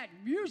bad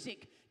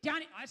music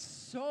down it. I was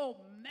so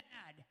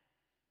mad.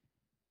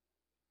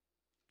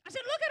 I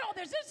said, look at all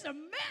this. This is a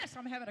mess.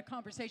 I'm having a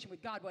conversation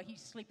with God while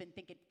he's sleeping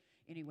thinking.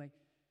 Anyway,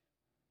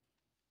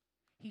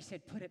 he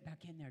said, put it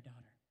back in there, daughter.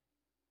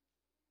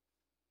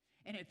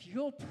 And if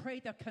you'll pray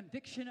the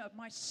conviction of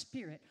my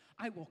spirit,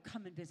 I will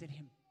come and visit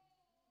him.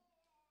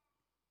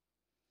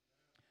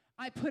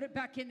 I put it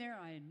back in there.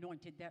 I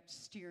anointed that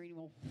steering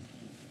wheel.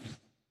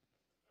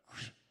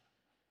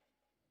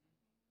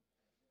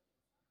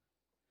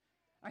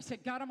 I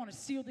said, God, I'm going to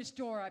seal this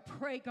door. I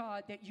pray,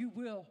 God, that you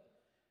will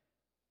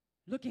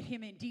look at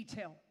him in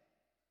detail.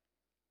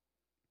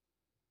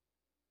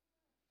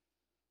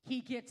 He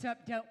gets up.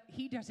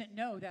 He doesn't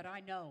know that I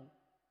know.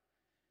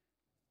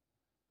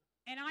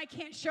 And I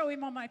can't show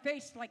him on my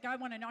face like I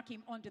want to knock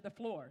him onto the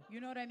floor. You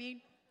know what I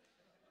mean?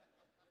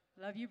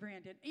 Love you,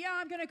 Brandon. Yeah,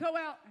 I'm going to go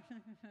out.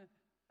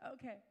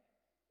 Okay.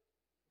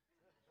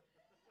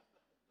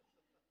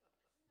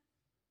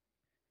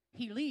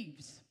 He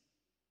leaves.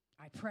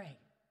 I pray.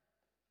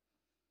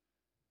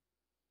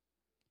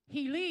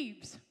 He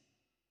leaves.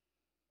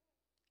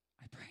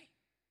 I pray.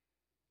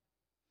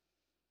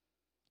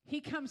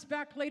 He comes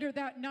back later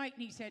that night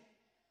and he said,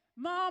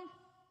 Mom,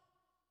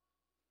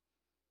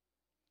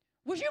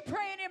 was you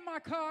praying in my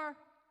car?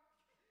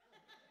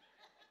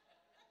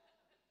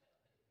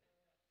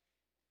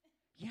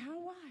 Yeah,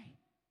 why?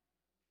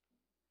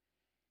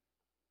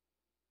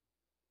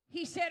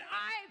 He said,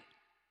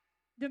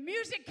 the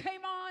music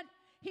came on.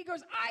 He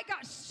goes, I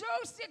got so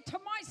sick to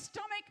my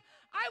stomach,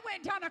 I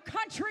went down a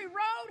country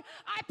road.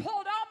 I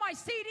pulled all my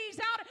CDs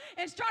out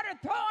and started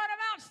throwing them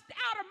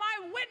out of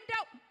my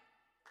window.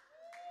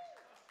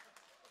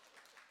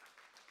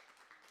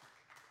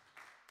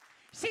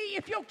 See,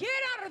 if you'll get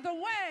out of the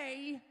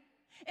way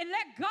and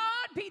let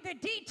God be the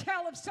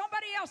detail of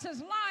somebody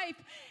else's life.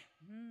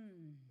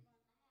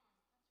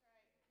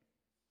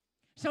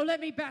 So let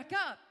me back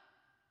up.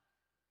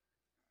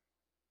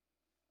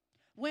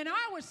 When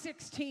I was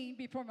 16,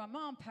 before my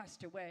mom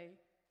passed away,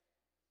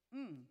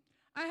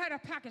 I had a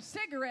pack of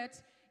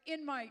cigarettes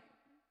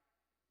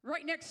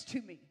right next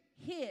to me,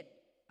 hid.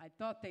 I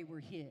thought they were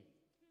hid.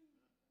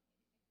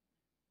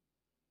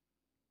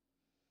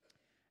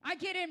 I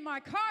get in my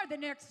car the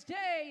next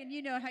day, and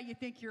you know how you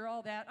think you're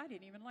all that. I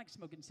didn't even like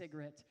smoking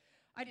cigarettes.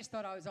 I just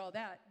thought I was all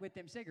that with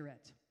them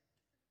cigarettes.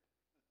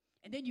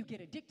 And then you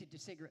get addicted to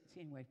cigarettes.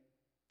 Anyway,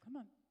 come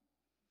on.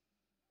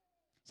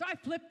 So I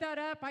flip that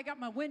up. I got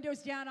my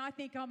windows down. I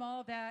think I'm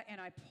all that. And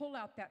I pull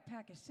out that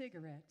pack of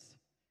cigarettes.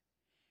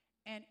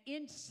 And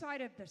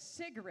inside of the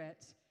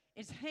cigarettes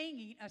is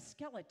hanging a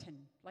skeleton,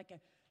 like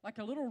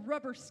a little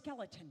rubber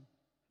skeleton.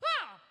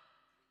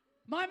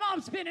 My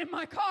mom's been in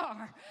my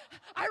car.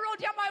 I rolled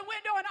down my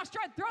window and I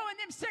started throwing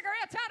them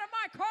cigarettes out of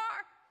my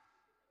car.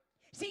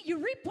 See, you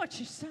reap what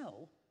you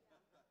sow.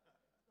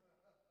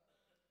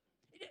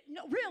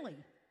 No, really.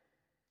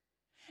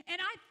 And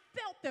I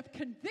felt the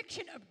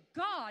conviction of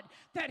God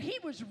that He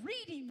was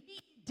reading me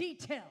in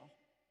detail.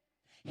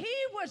 He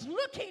was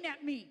looking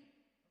at me.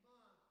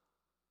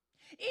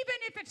 Even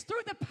if it's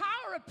through the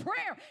power of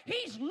prayer,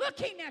 He's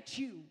looking at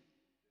you.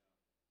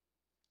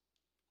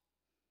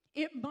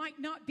 It might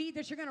not be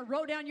that you're going to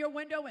roll down your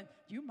window and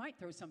you might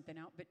throw something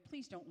out, but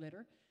please don't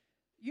litter.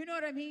 You know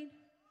what I mean?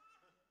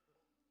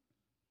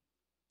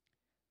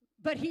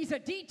 But He's a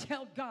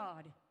detailed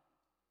God.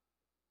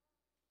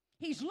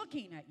 He's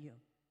looking at you.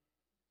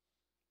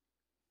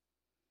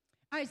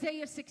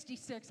 Isaiah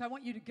 66. I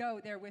want you to go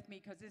there with me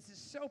because this is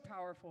so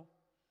powerful.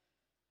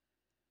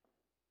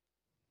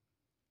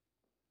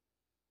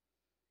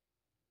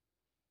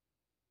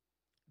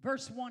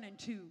 Verse 1 and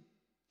 2.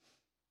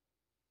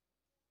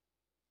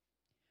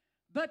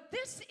 But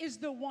this is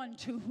the one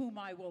to whom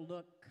I will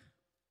look.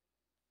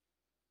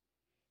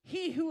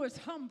 He who is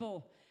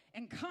humble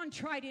and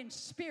contrite in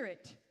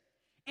spirit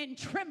and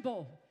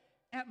tremble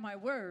at my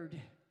word.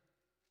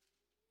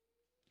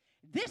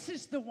 This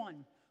is the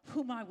one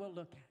whom I will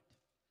look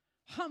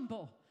at.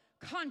 Humble,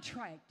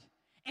 contrite,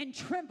 and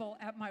tremble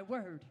at my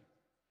word.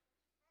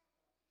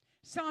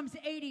 Psalms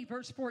 80,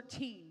 verse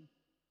 14.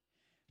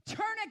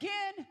 Turn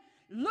again,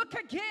 look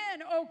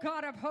again, O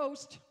God of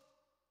hosts.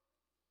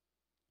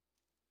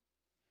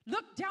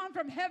 Look down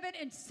from heaven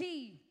and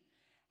see.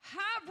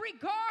 Have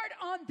regard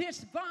on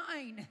this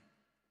vine.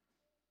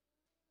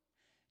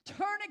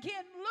 Turn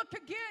again,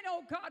 look again,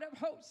 O God of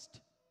hosts.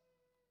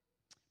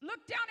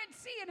 Look down and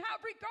see and have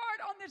regard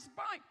on this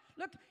vine.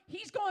 Look,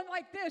 he's going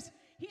like this.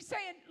 He's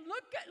saying,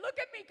 look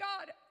at me,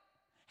 God.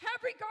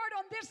 Have regard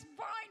on this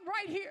vine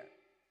right here.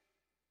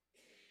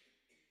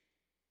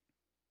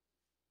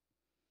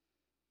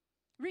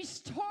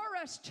 Restore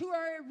us to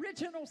our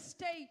original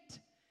state.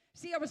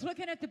 See, I was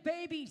looking at the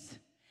babies,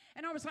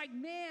 and I was like,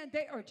 man,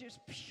 they are just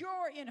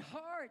pure in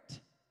heart.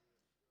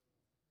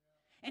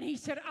 And He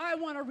said, I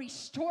want to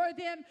restore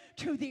them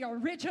to the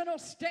original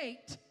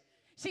state.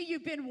 See,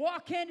 you've been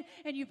walking,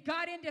 and you've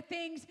got into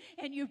things,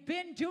 and you've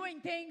been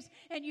doing things,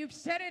 and you've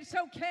said it's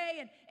okay,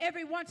 and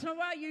every once in a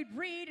while you'd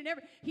read, and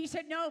He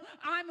said, no,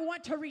 I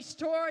want to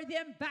restore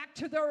them back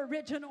to their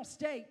original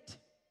state.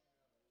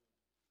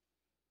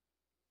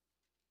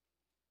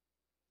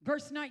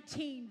 Verse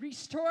 19,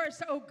 restore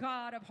us, O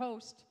God of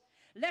hosts.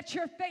 Let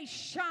your face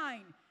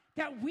shine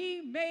that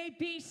we may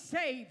be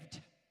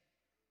saved.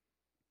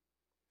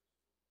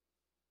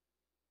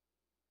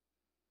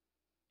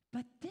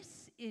 But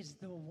this is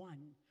the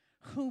one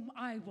whom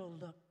I will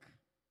look.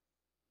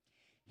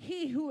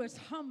 He who is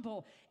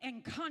humble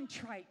and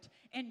contrite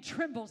and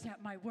trembles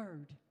at my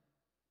word.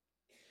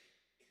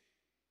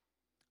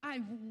 I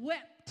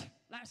wept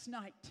last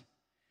night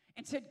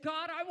and said,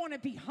 God, I want to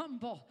be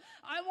humble.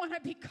 I want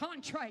to be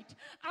contrite.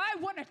 I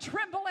want to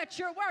tremble at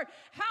your word.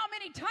 How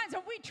many times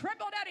have we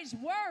trembled at His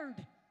word?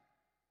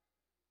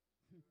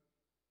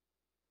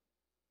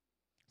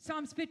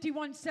 Psalms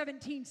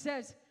 51:17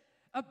 says,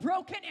 a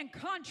broken and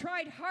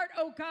contrite heart,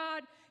 O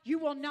God, you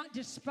will not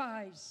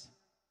despise.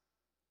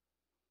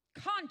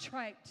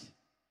 Contrite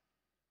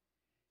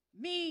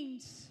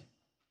means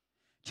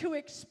to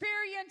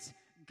experience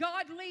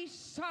godly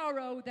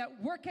sorrow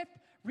that worketh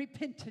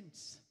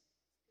repentance.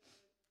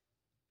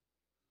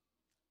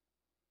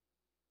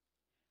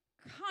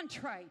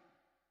 Contrite.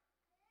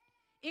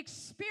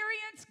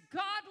 Experience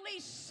godly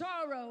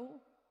sorrow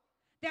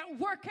that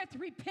worketh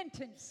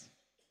repentance.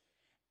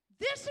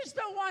 This is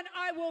the one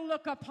I will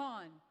look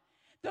upon.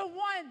 The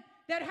one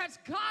that has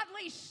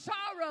godly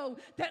sorrow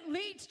that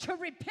leads to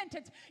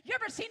repentance. You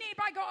ever seen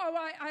anybody go, oh,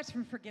 I asked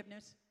for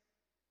forgiveness?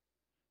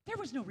 There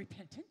was no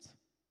repentance.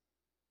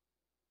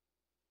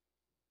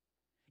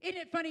 Isn't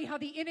it funny how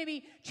the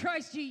enemy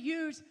tries to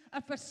use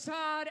a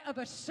facade of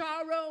a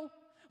sorrow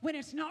when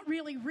it's not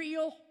really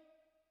real?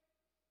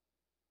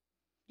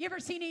 You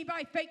ever seen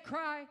anybody fake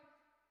cry?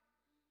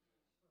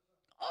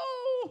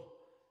 Oh,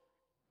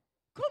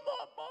 come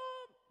on, Mom.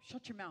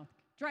 Shut your mouth.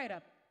 Dry it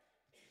up.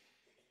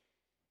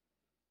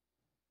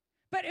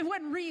 but it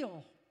wasn't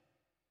real.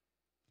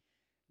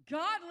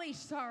 Godly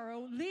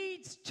sorrow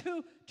leads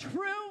to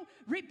true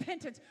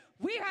repentance.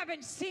 We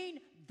haven't seen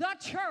the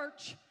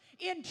church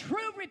in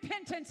true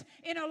repentance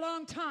in a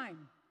long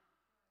time.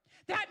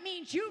 That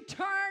means you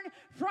turn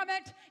from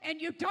it and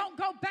you don't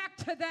go back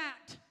to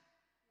that.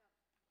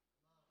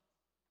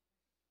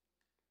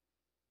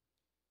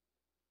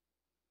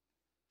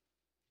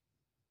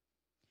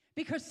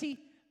 Because, see,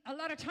 a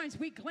lot of times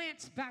we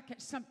glance back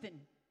at something.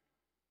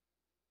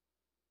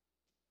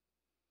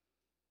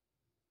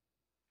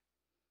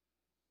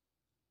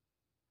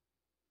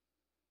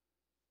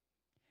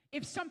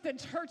 If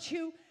something's hurt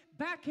you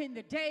back in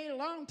the day, a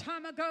long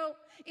time ago,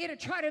 it'll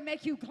try to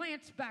make you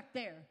glance back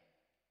there.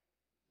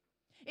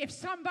 If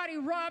somebody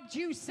robbed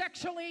you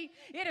sexually,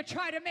 it'll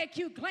try to make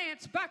you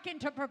glance back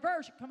into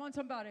perversion. Come on,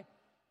 somebody.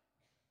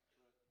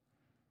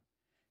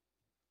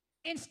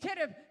 Instead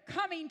of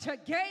coming to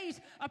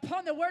gaze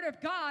upon the Word of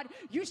God,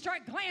 you start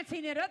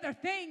glancing at other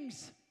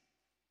things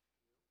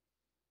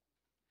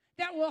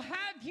that will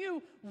have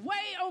you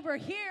way over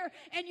here,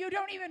 and you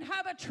don't even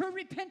have a true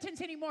repentance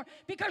anymore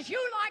because you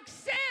like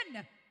sin.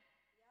 Yeah.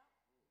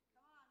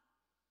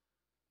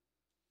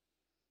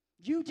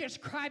 You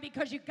just cry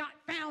because you got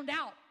found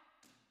out.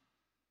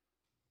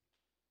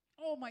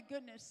 Oh my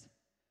goodness.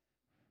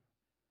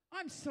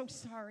 I'm so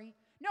sorry.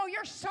 No,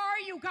 you're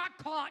sorry you got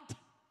caught.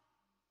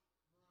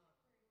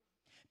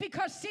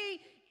 Because,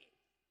 see,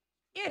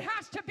 it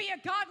has to be a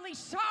godly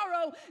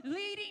sorrow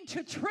leading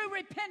to true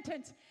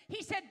repentance.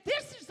 He said,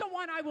 this is the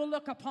one I will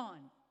look upon.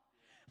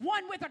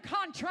 One with a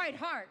contrite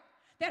heart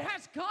that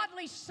has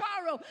godly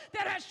sorrow,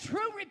 that has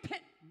true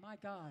repentance. My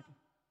God.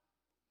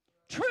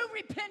 True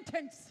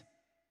repentance.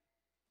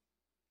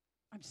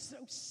 I'm so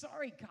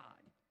sorry, God.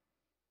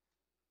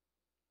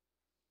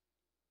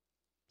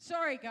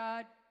 Sorry,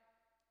 God.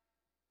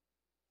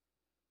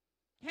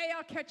 Hey,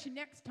 I'll catch you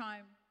next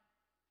time.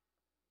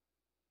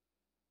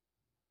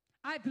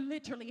 I've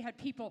literally had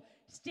people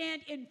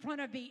stand in front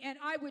of me, and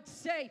I would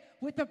say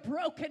with a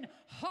broken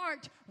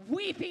heart,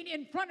 weeping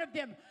in front of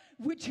them,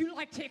 would you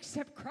like to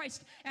accept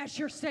Christ as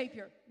your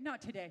Savior? Not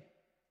today.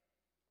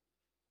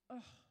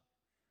 Oh.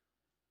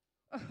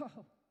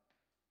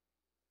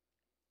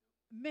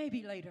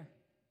 Maybe later.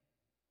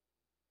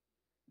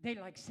 They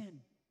like sin.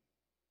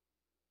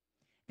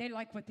 They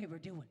like what they were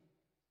doing.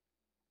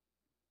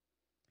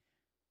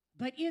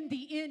 But in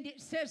the end, it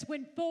says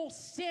when full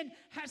sin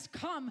has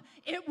come,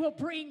 it will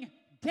bring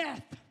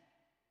death.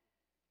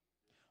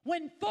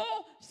 When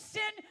full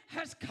sin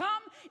has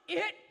come,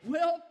 it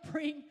will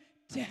bring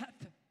death.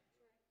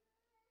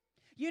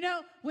 You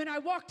know, when I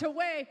walked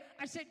away,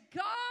 I said,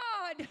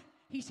 God,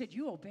 he said,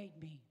 you obeyed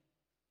me.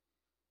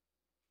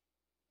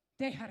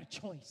 They had a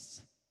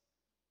choice.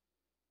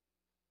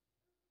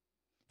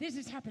 This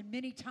has happened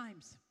many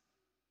times.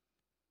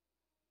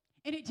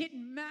 And it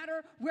didn't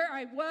matter where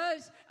I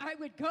was. I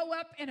would go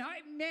up and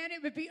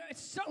it would be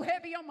so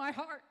heavy on my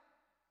heart.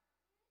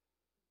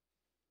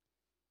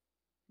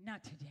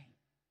 Not today.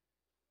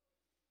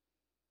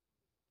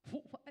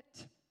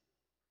 What?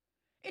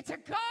 It's a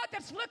God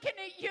that's looking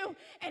at you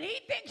and he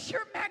thinks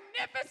you're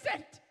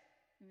magnificent.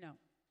 No.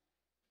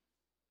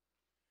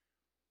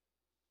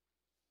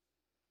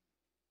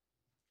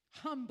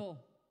 Humble.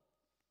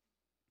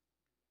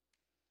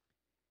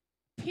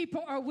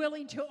 People are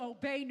willing to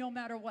obey no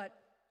matter what.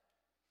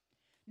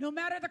 No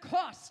matter the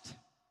cost.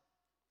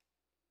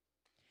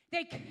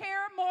 They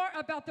care more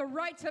about the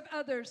rights of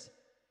others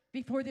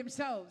before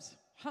themselves.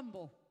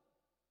 Humble.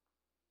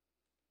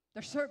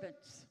 They're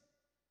servants.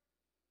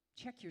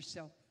 Check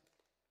yourself.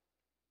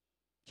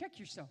 Check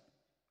yourself.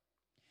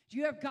 Do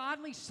you have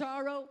godly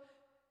sorrow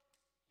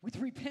with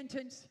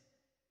repentance?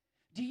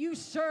 Do you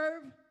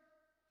serve?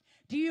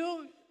 Do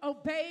you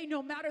obey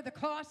no matter the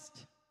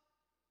cost?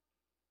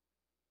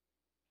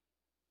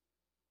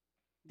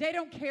 They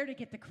don't care to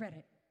get the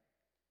credit.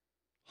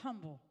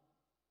 Humble.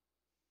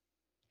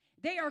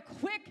 They are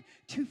quick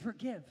to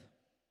forgive.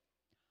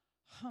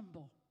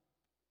 Humble.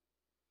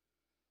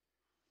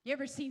 You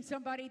ever seen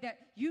somebody that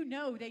you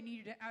know they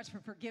needed to ask for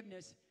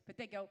forgiveness, but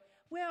they go,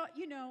 well,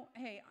 you know,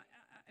 hey,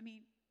 I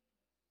mean,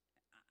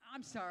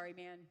 I'm sorry,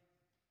 man.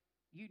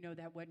 You know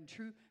that wasn't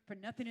true for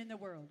nothing in the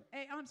world.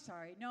 Hey, I'm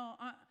sorry. No,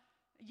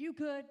 you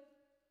good?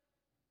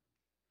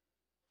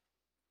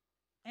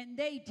 And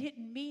they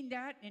didn't mean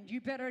that, and you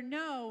better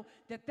know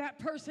that that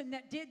person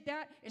that did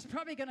that is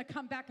probably going to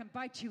come back and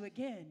bite you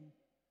again.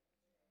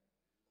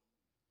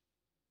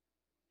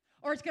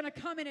 Or it's going to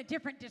come in a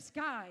different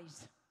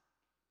disguise.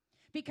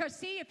 Because,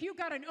 see, if you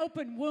got an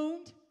open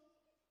wound,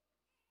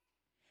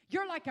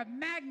 you're like a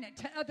magnet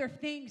to other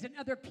things and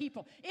other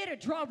people. It'll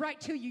draw right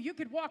to you. You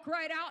could walk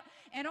right out,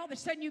 and all of a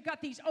sudden you've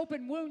got these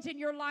open wounds in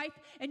your life,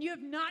 and you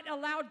have not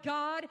allowed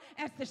God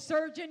as the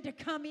surgeon to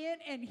come in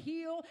and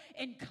heal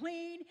and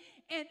clean,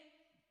 and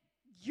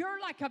you're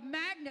like a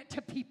magnet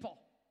to people.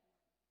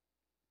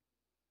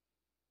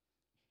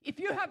 If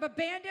you have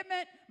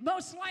abandonment,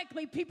 most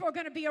likely people are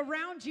going to be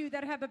around you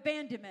that have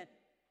abandonment.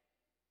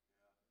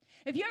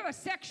 If you have a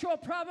sexual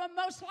problem,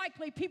 most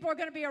likely people are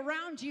going to be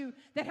around you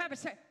that have a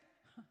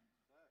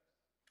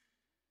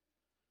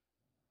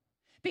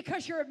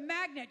Because you're a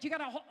magnet. You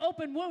got an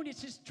open wound.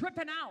 It's just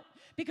dripping out.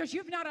 Because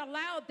you've not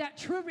allowed that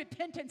true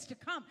repentance to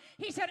come.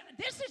 He said,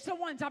 this is the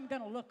ones I'm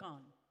going to look on.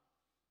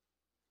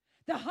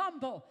 The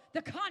humble,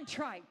 the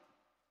contrite.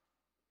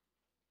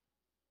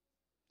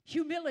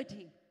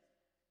 Humility.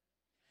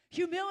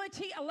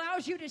 Humility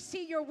allows you to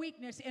see your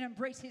weakness and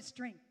embrace His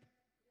strength.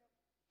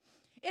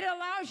 It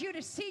allows you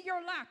to see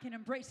your lack and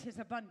embrace His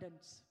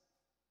abundance.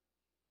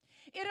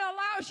 It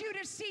allows you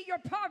to see your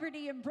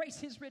poverty and embrace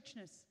His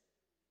richness.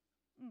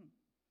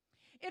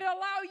 It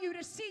allows you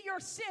to see your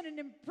sin and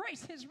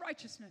embrace His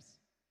righteousness.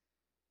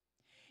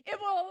 It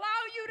will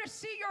allow you to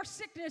see your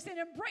sickness and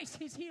embrace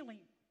His healing.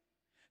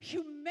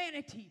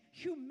 Humanity,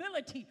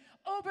 humility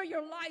over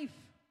your life.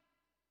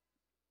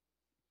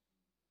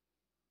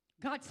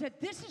 God said,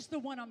 this is the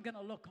one I'm going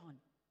to look on.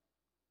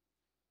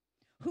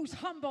 Who's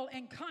humble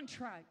and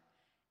contrite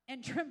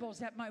and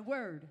trembles at my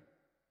word.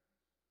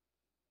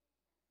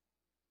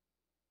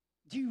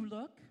 Do you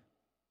look?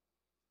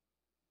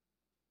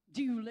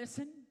 Do you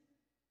listen?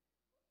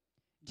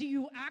 Do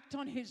you act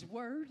on His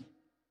word?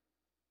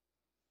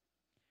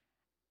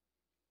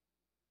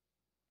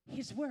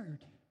 His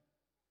word.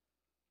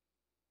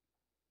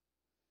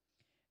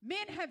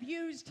 Men have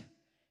used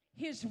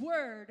His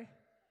word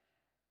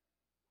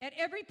at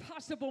every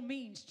possible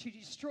means to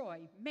destroy.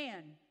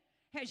 Man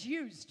has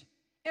used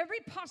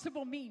every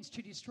possible means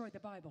to destroy the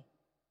Bible.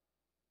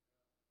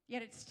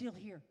 Yet it's still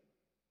here.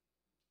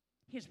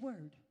 His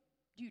word.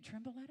 Do you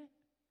tremble at it?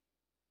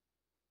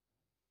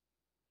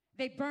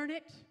 They burn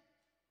it.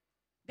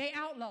 They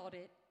outlawed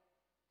it.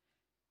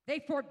 They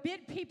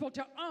forbid people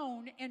to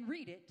own and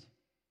read it.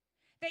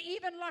 They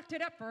even locked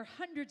it up for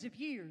hundreds of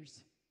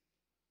years.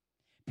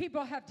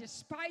 People have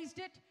despised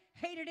it,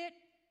 hated it,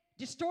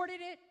 distorted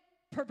it,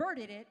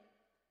 perverted it,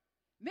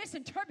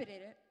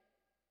 misinterpreted it,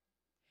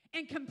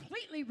 and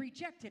completely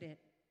rejected it.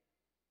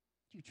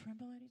 Do you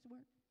tremble at His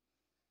word?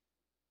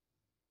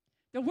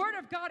 The Word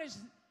of God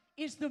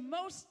is the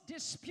most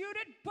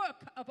disputed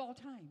book of all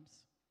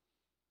times.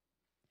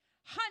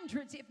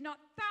 Hundreds, if not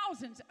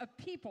thousands, of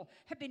people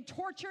have been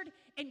tortured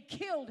and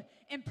killed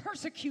and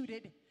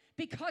persecuted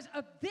because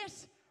of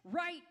this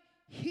right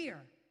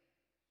here.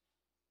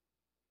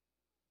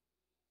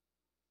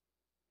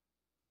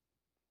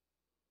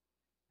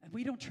 And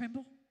we don't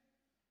tremble.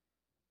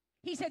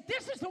 He said,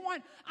 this is the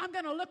one I'm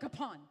going to look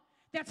upon,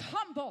 that's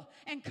humble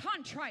and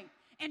contrite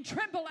and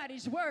tremble at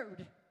His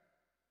word.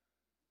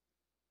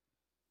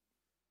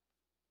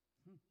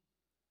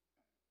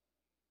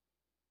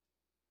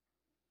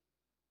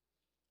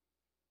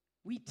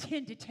 We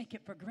tend to take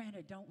it for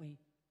granted, don't we?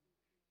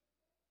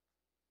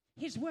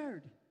 His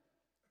word.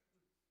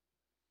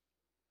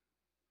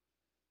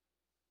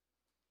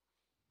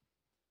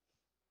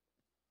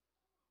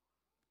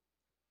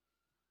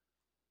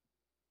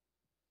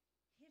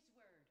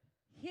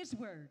 His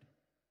word.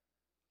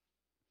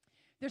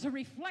 There's a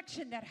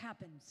reflection that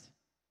happens.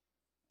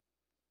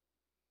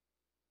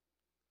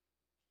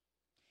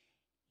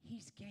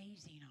 He's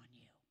gazing on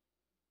you.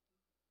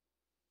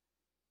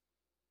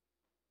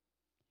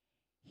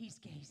 He's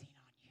gazing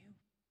on you.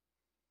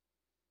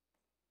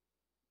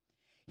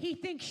 He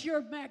thinks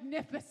you're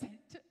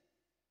magnificent.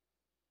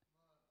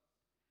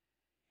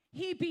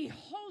 He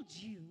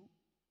beholds you.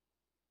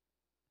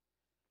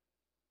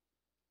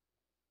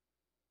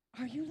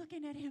 Are you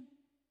looking at Him?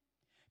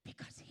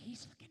 Because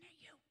He's looking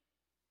at you.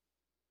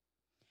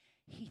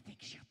 He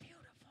thinks you're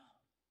beautiful.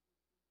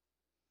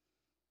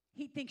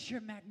 He thinks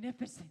you're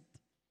magnificent.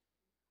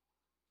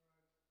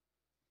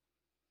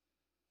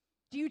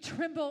 Do you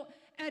tremble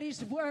at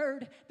His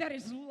word that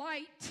is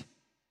light?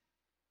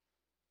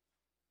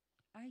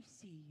 I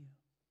see you.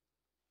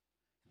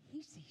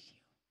 He sees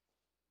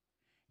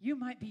you. You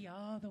might be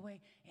all the way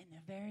in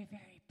the very,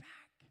 very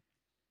back.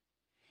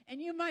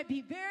 And you might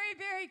be very,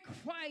 very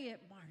quiet,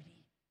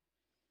 Marty.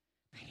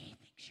 But He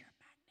thinks you're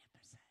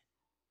magnificent.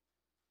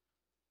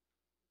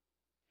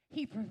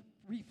 He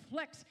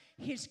reflects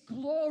His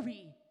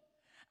glory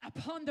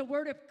upon the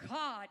Word of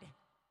God.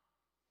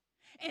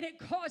 And it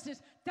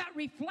causes that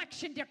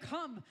reflection to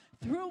come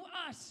through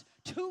us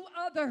to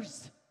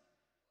others.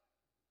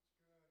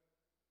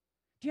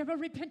 Do you have a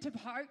repentant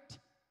heart?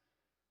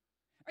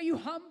 Are you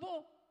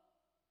humble?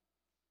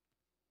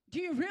 Do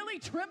you really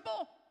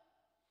tremble?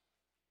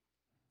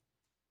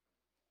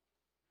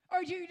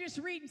 Or do you just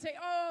read and say,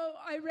 oh,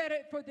 I read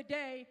it for the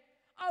day.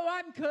 Oh,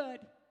 I'm good.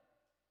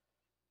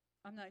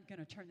 I'm not going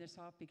to turn this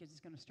off because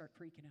it's going to start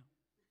freaking out.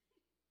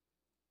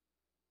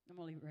 I'm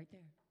going to leave it right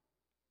there.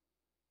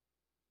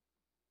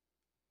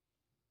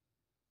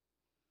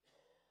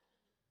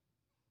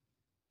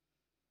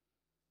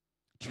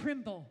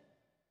 Tremble.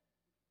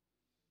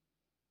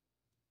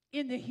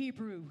 In the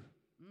Hebrew.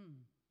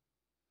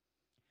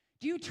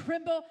 Do you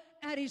tremble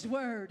at His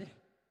word?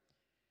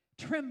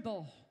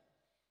 Tremble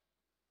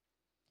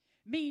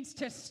means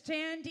to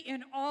stand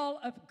in awe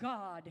of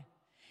God.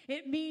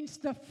 It means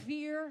the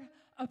fear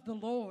of the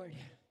Lord.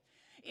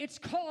 It's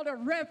called a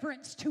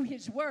reverence to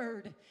His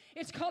word.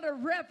 It's called a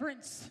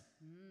reverence.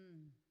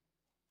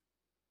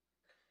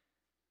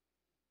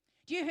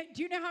 Do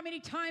you know how many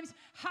times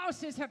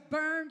houses have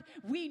burned?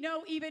 We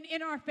know even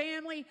in our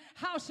family,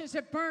 houses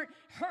have burnt.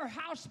 Her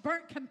house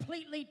burnt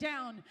completely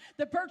down.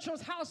 The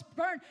Birchall's house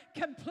burned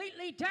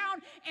completely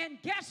down. And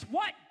guess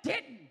what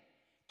didn't?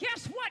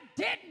 Guess what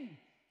didn't?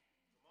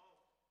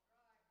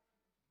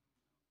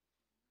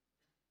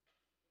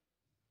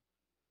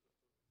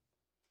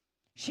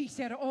 She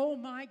said, oh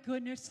my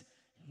goodness,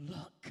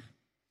 look.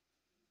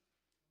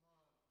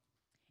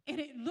 And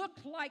it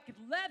looked like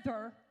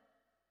leather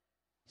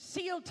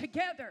sealed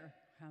together.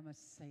 I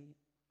must say it.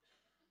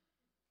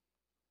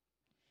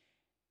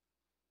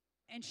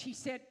 And she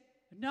said,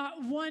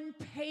 not one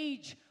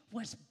page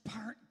was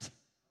burnt.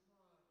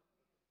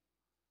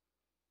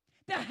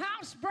 The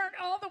house burnt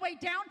all the way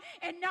down,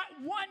 and not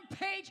one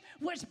page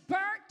was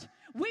burnt.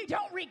 We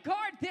don't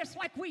regard this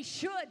like we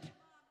should.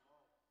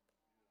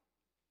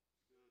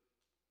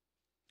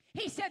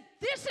 He said,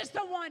 this is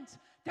the ones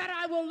that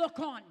I will look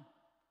on.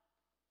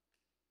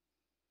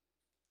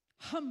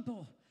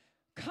 Humble,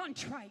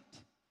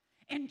 contrite,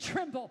 and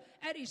tremble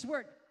at his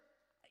word.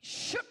 It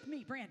shook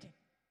me, Brandon.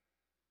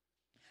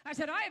 I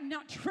said, I have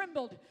not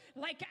trembled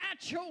like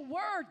at your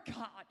word,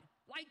 God.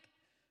 Like,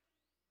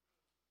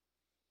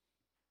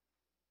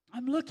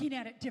 I'm looking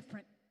at it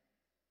different.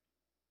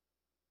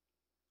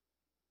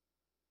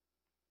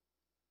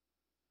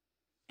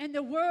 And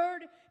the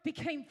word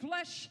became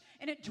flesh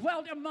and it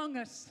dwelt among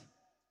us.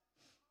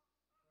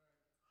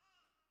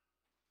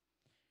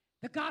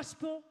 The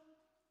gospel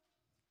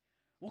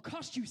will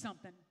cost you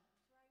something.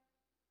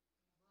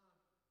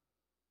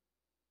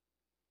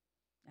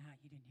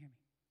 You didn't hear me.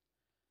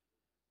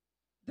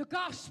 The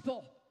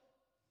gospel,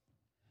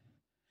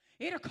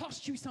 it'll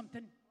cost you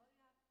something.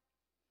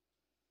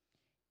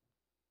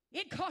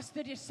 It cost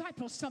the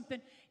disciples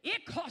something.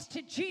 It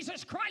costed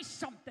Jesus Christ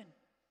something.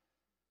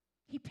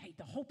 He paid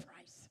the whole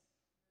price.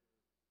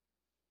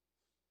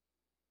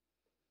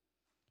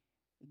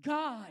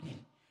 God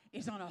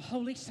is on a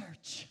holy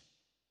search.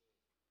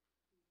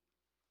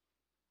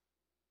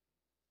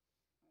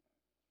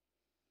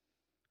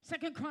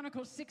 Second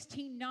Chronicles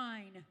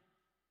 16:9.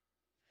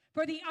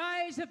 For the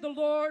eyes of the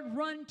Lord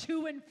run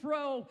to and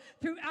fro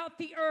throughout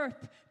the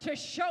earth to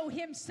show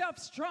himself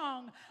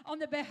strong on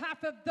the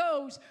behalf of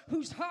those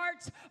whose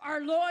hearts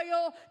are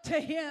loyal to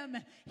him.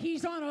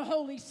 He's on a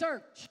holy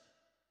search.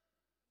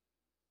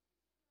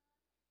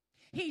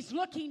 He's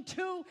looking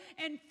to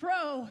and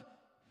fro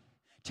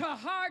to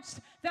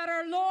hearts that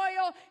are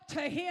loyal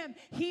to him.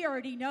 He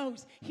already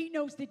knows. He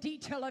knows the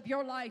detail of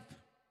your life.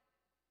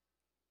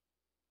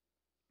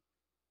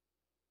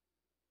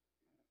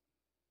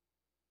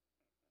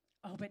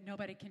 Oh, but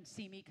nobody can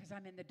see me because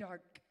I'm in the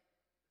dark.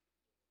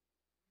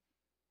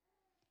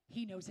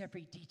 He knows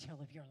every detail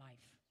of your life.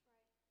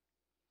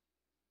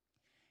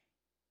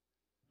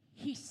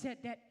 He said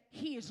that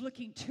he is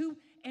looking to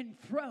and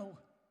fro.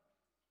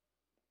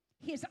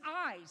 His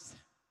eyes.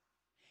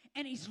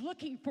 And he's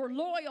looking for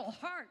loyal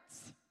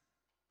hearts.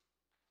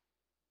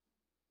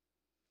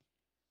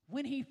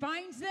 When he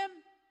finds them,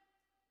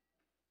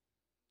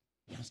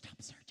 he'll stop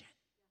searching.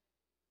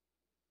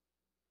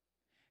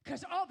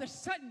 Because all of a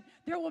sudden,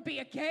 there will be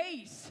a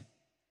gaze.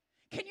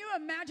 Can you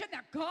imagine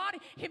that God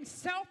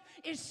himself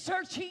is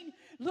searching,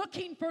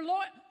 looking for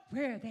loyal?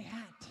 Where are they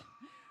at?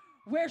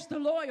 Where's the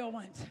loyal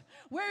ones?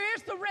 Where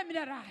is the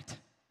remnant at?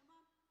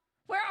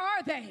 Where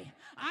are they?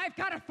 I've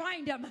got to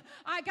find them.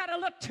 I got to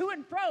look to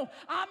and fro.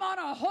 I'm on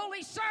a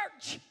holy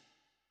search.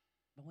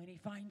 But when he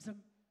finds them,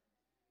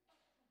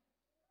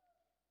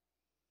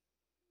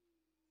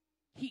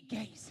 he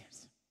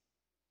gazes.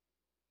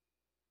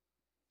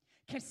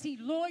 Because see,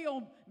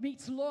 loyal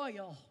meets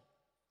loyal.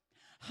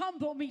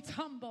 Humble meets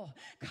humble.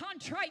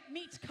 Contrite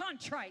meets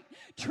contrite.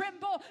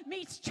 Tremble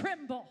meets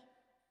tremble.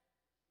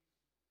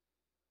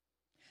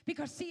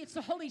 Because see, it's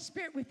the Holy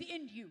Spirit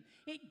within you.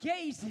 It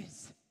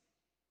gazes.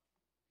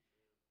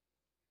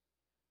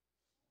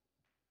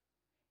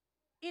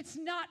 It's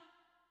not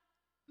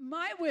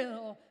my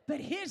will, but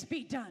his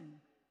be done.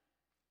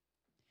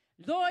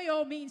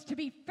 Loyal means to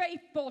be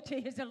faithful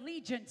to his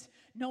allegiance,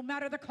 no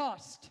matter the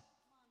cost.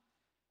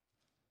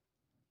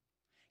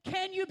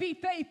 Can you be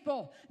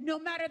faithful no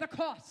matter the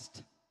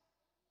cost?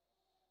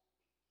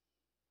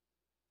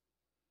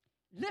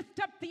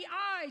 Lift up the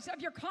eyes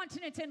of your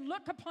countenance and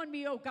look upon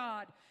me, O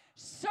God.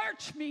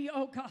 Search me,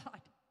 O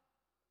God.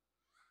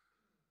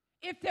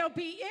 If there'll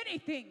be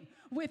anything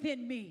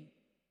within me.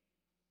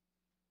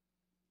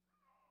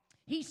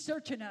 He's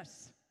searching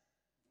us.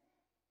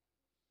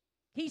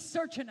 He's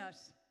searching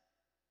us.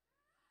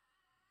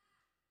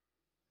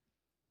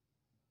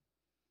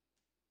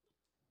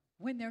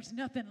 When there's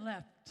nothing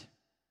left.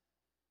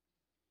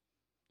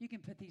 You can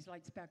put these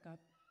lights back up.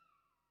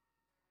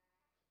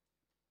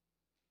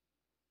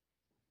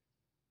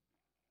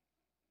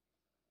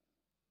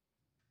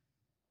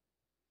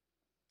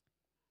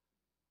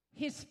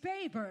 His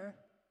favor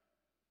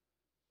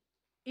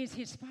is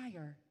his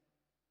fire.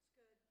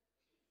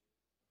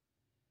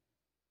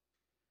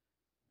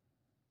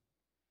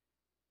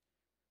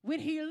 When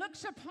he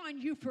looks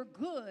upon you for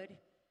good,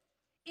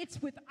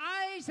 it's with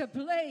eyes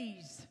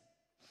ablaze.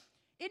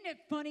 Isn't it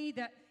funny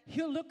that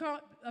he'll look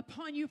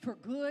upon you for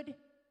good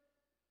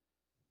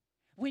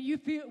when you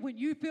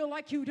feel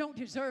like you don't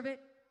deserve it?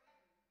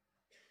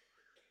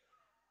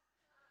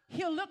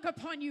 He'll look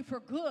upon you for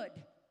good.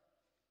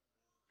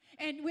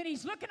 And when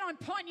he's looking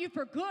upon you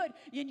for good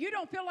and you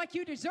don't feel like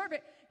you deserve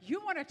it, you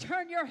want to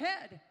turn your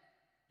head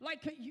like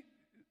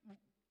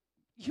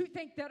you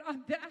think that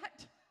I'm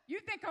that. You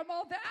think I'm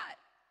all that.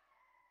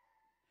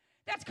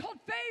 That's called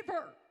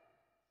favor.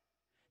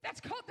 That's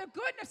called the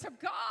goodness of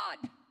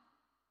God.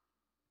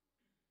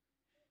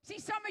 See,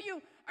 some of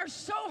you are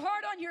so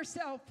hard on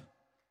yourself.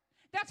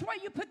 That's why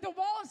you put the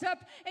walls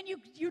up and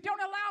you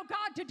don't allow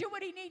God to do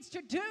what he needs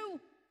to do.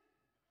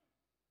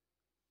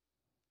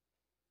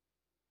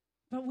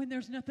 But when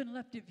there's nothing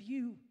left of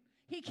you,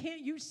 he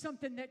can't use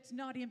something that's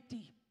not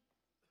empty.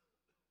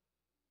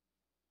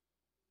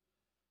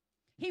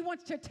 He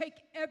wants to take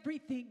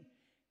everything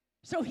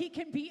so he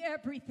can be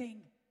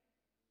everything.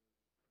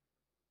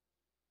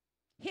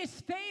 His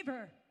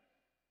favor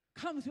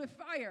comes with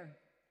fire.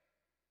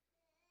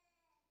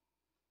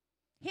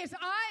 His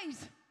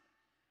eyes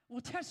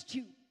will test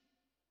you.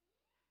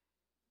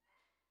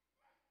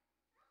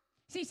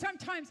 See,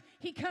 sometimes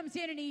he comes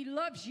in and he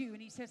loves you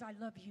and he says, I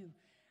love you.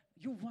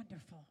 You're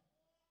wonderful.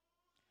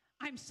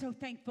 I'm so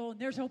thankful. And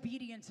there's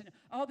obedience. And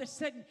all of a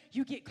sudden,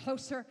 you get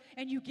closer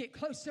and you get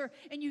closer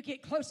and you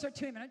get closer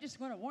to him. And I just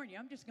want to warn you.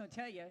 I'm just going to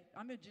tell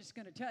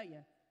you.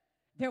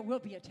 There will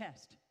be a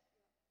test.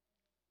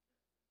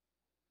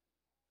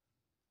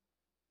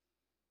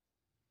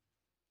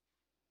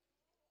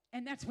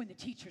 And that's when the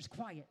teacher's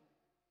quiet.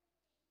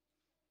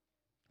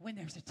 When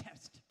there's a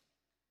test.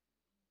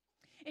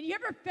 And you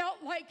ever felt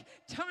like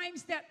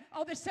times that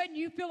all of a sudden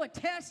you feel a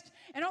test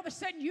and all of a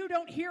sudden you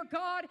don't hear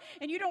God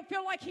and you don't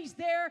feel like he's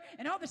there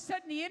and all of a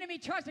sudden the enemy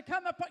tries to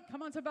come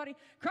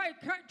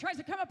tries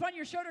to come up on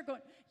your shoulder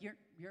going, you're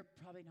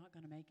probably not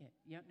going to make it.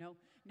 Yeah,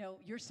 no,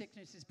 your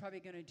sickness is probably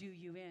going to do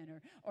you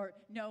in. Or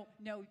no,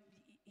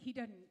 he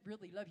doesn't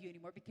really love you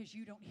anymore because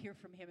you don't hear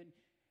from him. And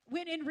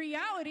when in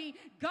reality,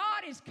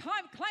 God is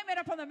climbing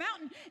up on the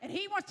mountain and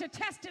he wants to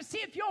test to see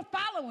if you'll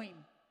follow him.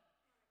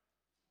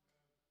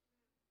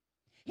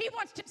 He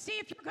wants to see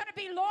if you're going to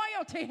be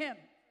loyal to him.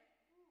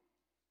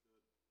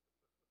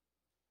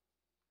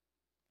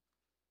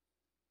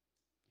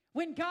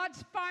 When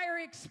God's fire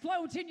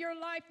explodes in your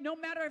life, no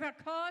matter the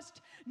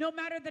cost, no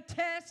matter the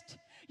test,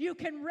 you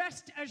can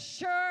rest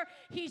assured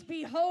he's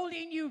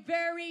beholding you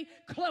very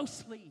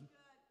closely.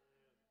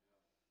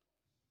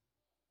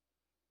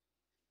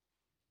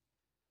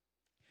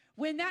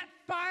 When that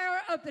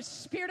fire of the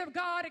Spirit of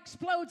God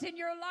explodes in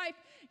your life,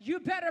 you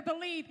better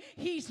believe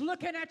he's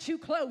looking at you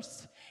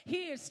close.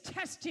 He is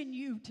testing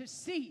you to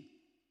see,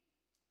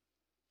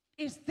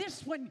 is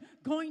this one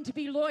going to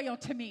be loyal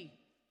to me?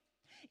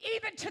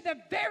 Even to the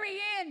very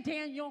end,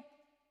 Daniel.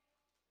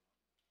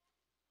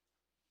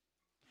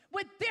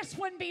 Would this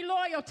one be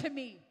loyal to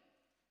me?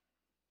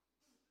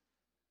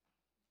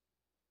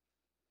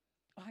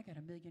 Oh, I got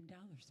 $1 million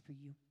for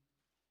you.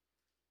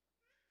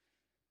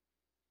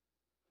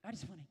 I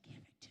just want to give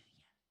it to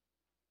you.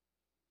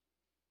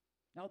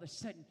 And all of a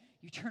sudden,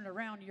 you turn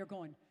around and you're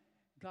going,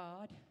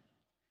 God.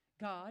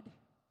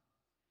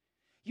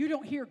 You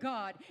don't hear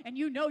God, and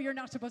you know you're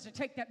not supposed to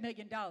take that $1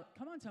 million.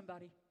 Come on,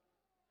 somebody.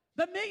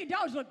 But $1 million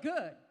look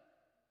good.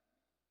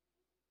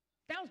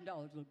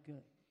 $1,000 look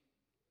good.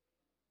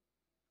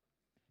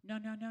 No.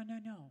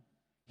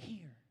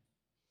 Here.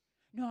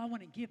 No, I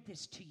want to give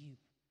this to you.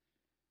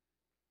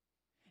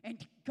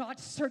 And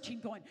God's searching,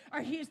 going,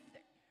 are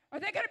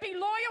they going to be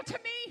loyal to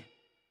me?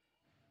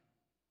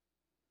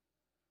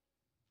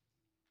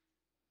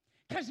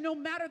 Because no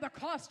matter the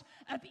cost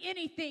of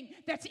anything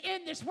that's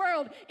in this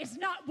world is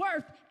not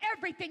worth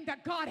everything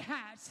that God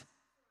has.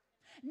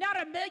 Not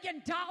 $1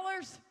 million,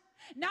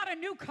 not a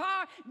new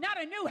car,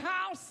 not a new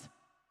house.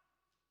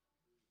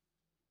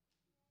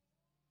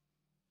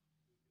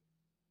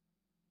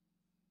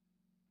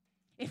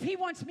 If he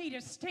wants me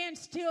to stand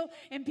still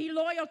and be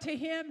loyal to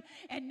him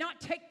and not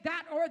take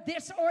that or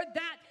this or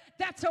that,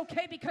 that's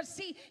okay, because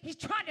see, he's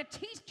trying to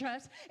teach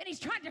us and he's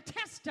trying to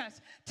test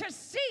us to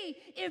see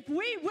if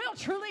we will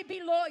truly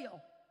be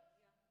loyal.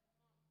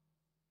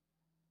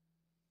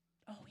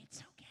 Oh, it's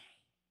okay.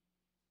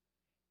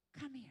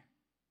 Come here.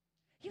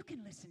 You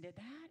can listen to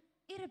that.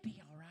 It'll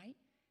be all right.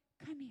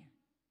 Come here.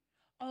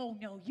 Oh,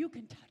 no, you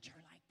can touch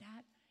her like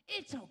that.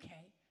 It's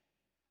okay.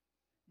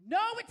 No,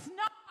 it's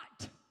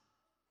not.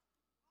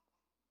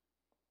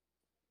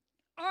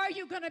 Are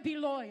you going to be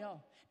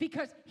loyal?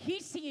 Because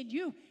he's seeing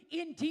you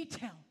in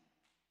detail.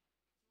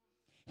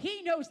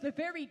 He knows the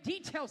very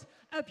details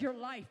of your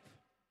life.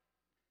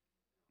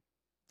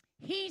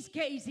 He's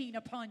gazing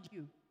upon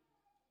you.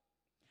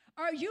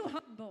 Are you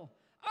humble?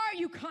 Are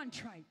you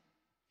contrite?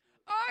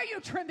 Are you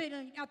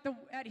trembling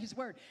at his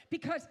word?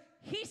 Because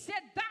he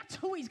said that's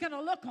who he's going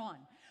to look on.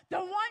 The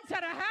ones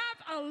that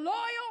have a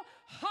loyal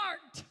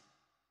heart.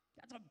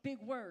 That's a big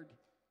word.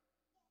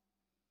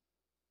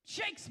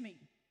 Shakes me.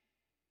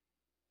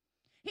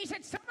 He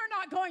said some are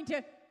not going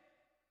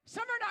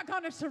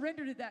to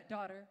surrender to that,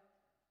 daughter.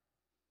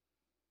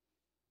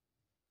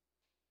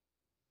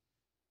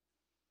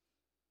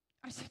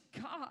 I said,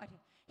 God.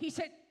 He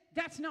said,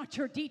 that's not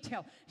your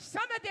detail.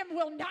 Some of them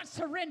will not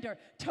surrender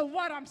to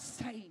what I'm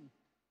saying.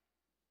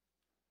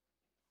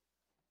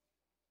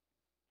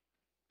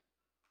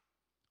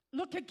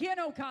 Look again,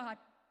 oh God.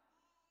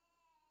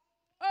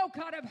 Oh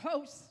God of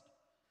hosts.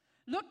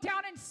 Look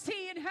down and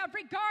see and have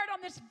regard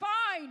on this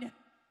vine.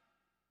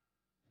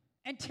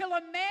 Until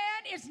a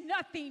man is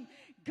nothing,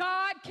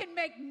 God can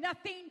make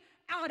nothing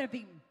out of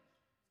him.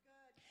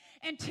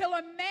 Until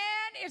a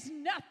man is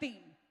nothing,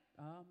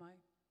 oh my,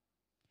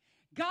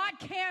 God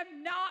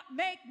cannot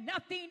make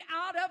nothing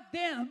out of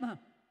them.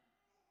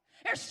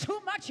 There's too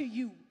much of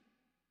you.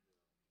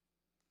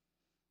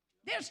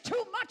 There's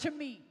too much of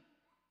me.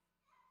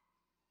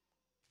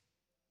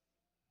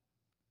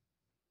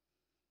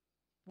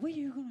 What are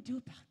you going to do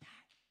about that?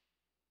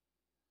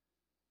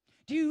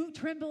 Do you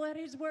tremble at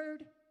his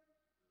word?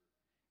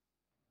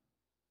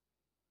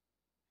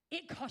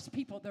 It costs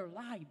people their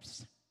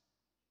lives.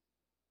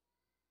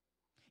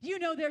 You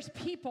know, there's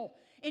people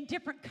in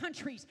different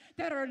countries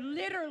that are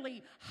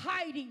literally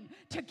hiding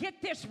to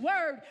get this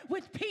word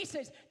with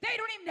pieces. They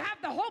don't even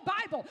have the whole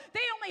Bible.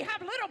 They only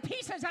have little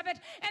pieces of it,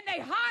 and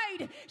they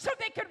hide so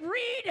they could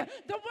read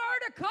the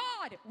word of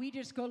God. We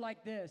just go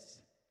like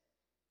this.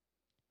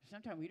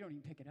 Sometimes we don't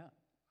even pick it up.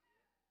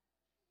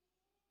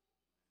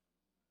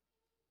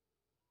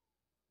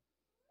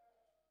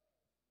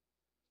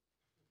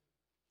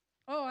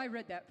 Oh, I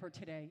read that for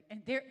today.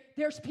 And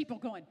there's people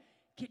going,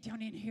 get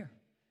down in here.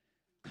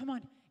 Come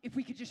on, if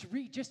we could just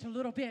read just a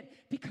little bit,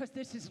 because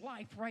this is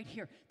life right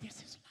here. This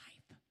is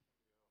life.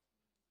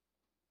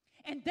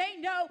 And they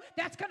know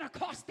that's going to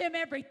cost them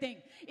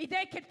everything. If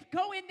they could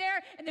go in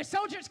there and the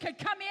soldiers could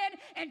come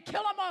in and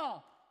kill them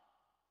all.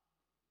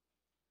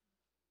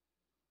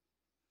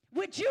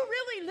 Would you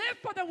really live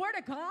for the Word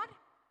of God?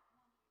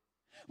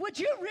 Would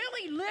you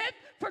really live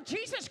for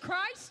Jesus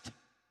Christ?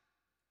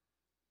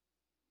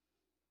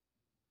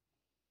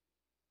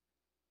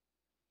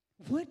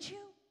 Would you?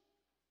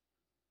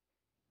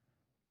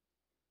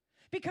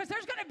 Because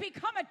there's going to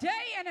become a day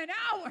and an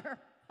hour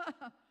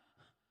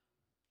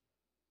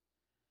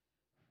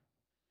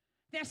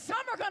that some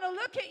are going to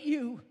look at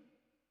you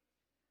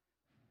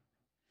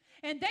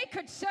and they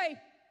could say,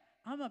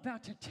 I'm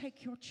about to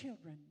take your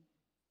children.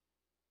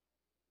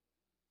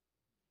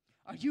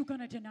 Are you going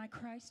to deny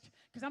Christ?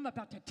 Because I'm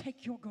about to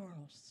take your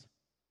girls.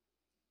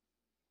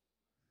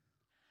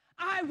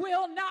 I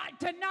will not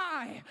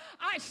deny.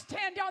 I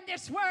stand on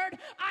this word.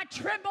 I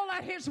tremble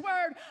at his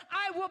word.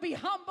 I will be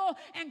humble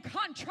and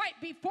contrite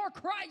before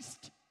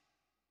Christ.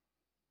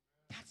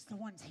 That's the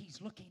ones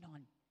he's looking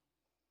on.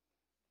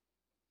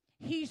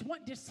 He's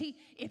wanting to see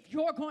if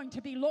you're going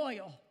to be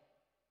loyal.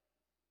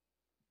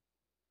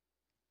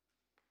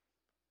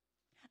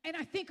 And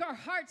I think our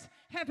hearts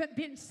haven't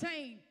been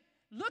saying,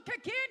 look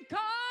again,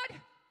 God.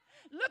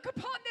 Look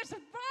upon this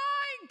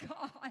vine,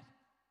 God.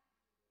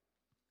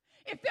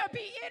 If there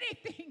be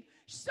anything,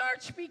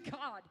 search me,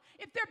 God.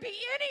 If there be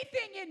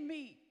anything in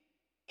me,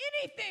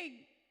 anything.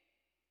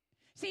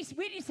 See,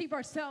 we deceive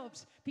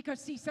ourselves because,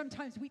 see,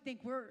 sometimes we think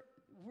we're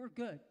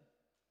good.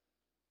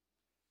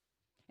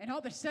 And all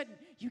of a sudden,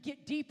 you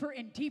get deeper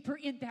and deeper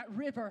in that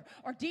river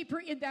or deeper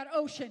in that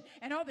ocean,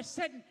 and all of a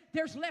sudden,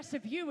 there's less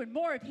of you and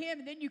more of him,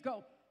 and then you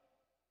go,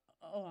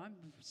 oh, I'm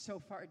so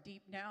far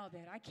deep now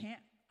that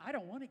I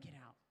don't want to get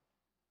out.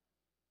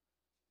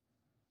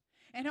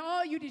 And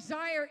all you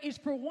desire is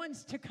for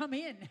ones to come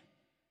in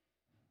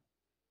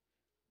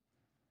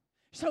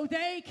so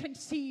they can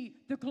see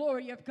the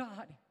glory of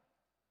God.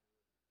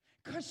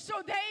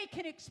 So they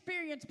can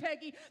experience,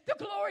 Peggy, the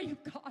glory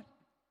of God.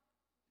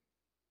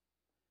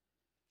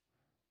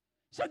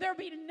 So there'll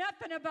be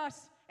nothing of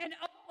us and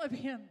all of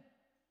him.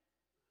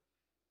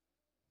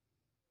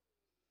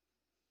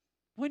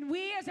 When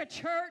we as a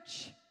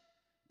church,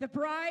 the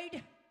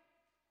bride,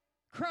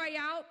 cry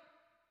out,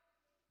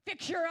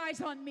 fix your eyes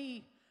on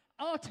me,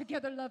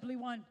 altogether lovely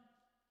one.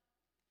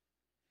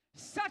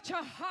 Such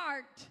a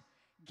heart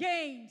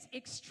gains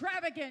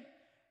extravagant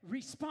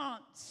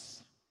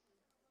response.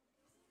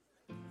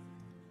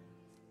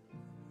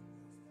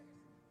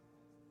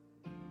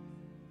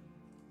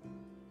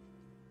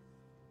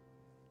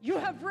 You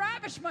have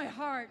ravished my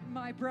heart,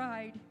 my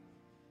bride.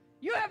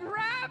 You have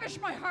ravished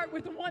my heart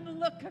with one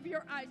look of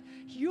your eyes.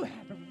 You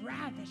have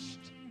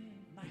ravished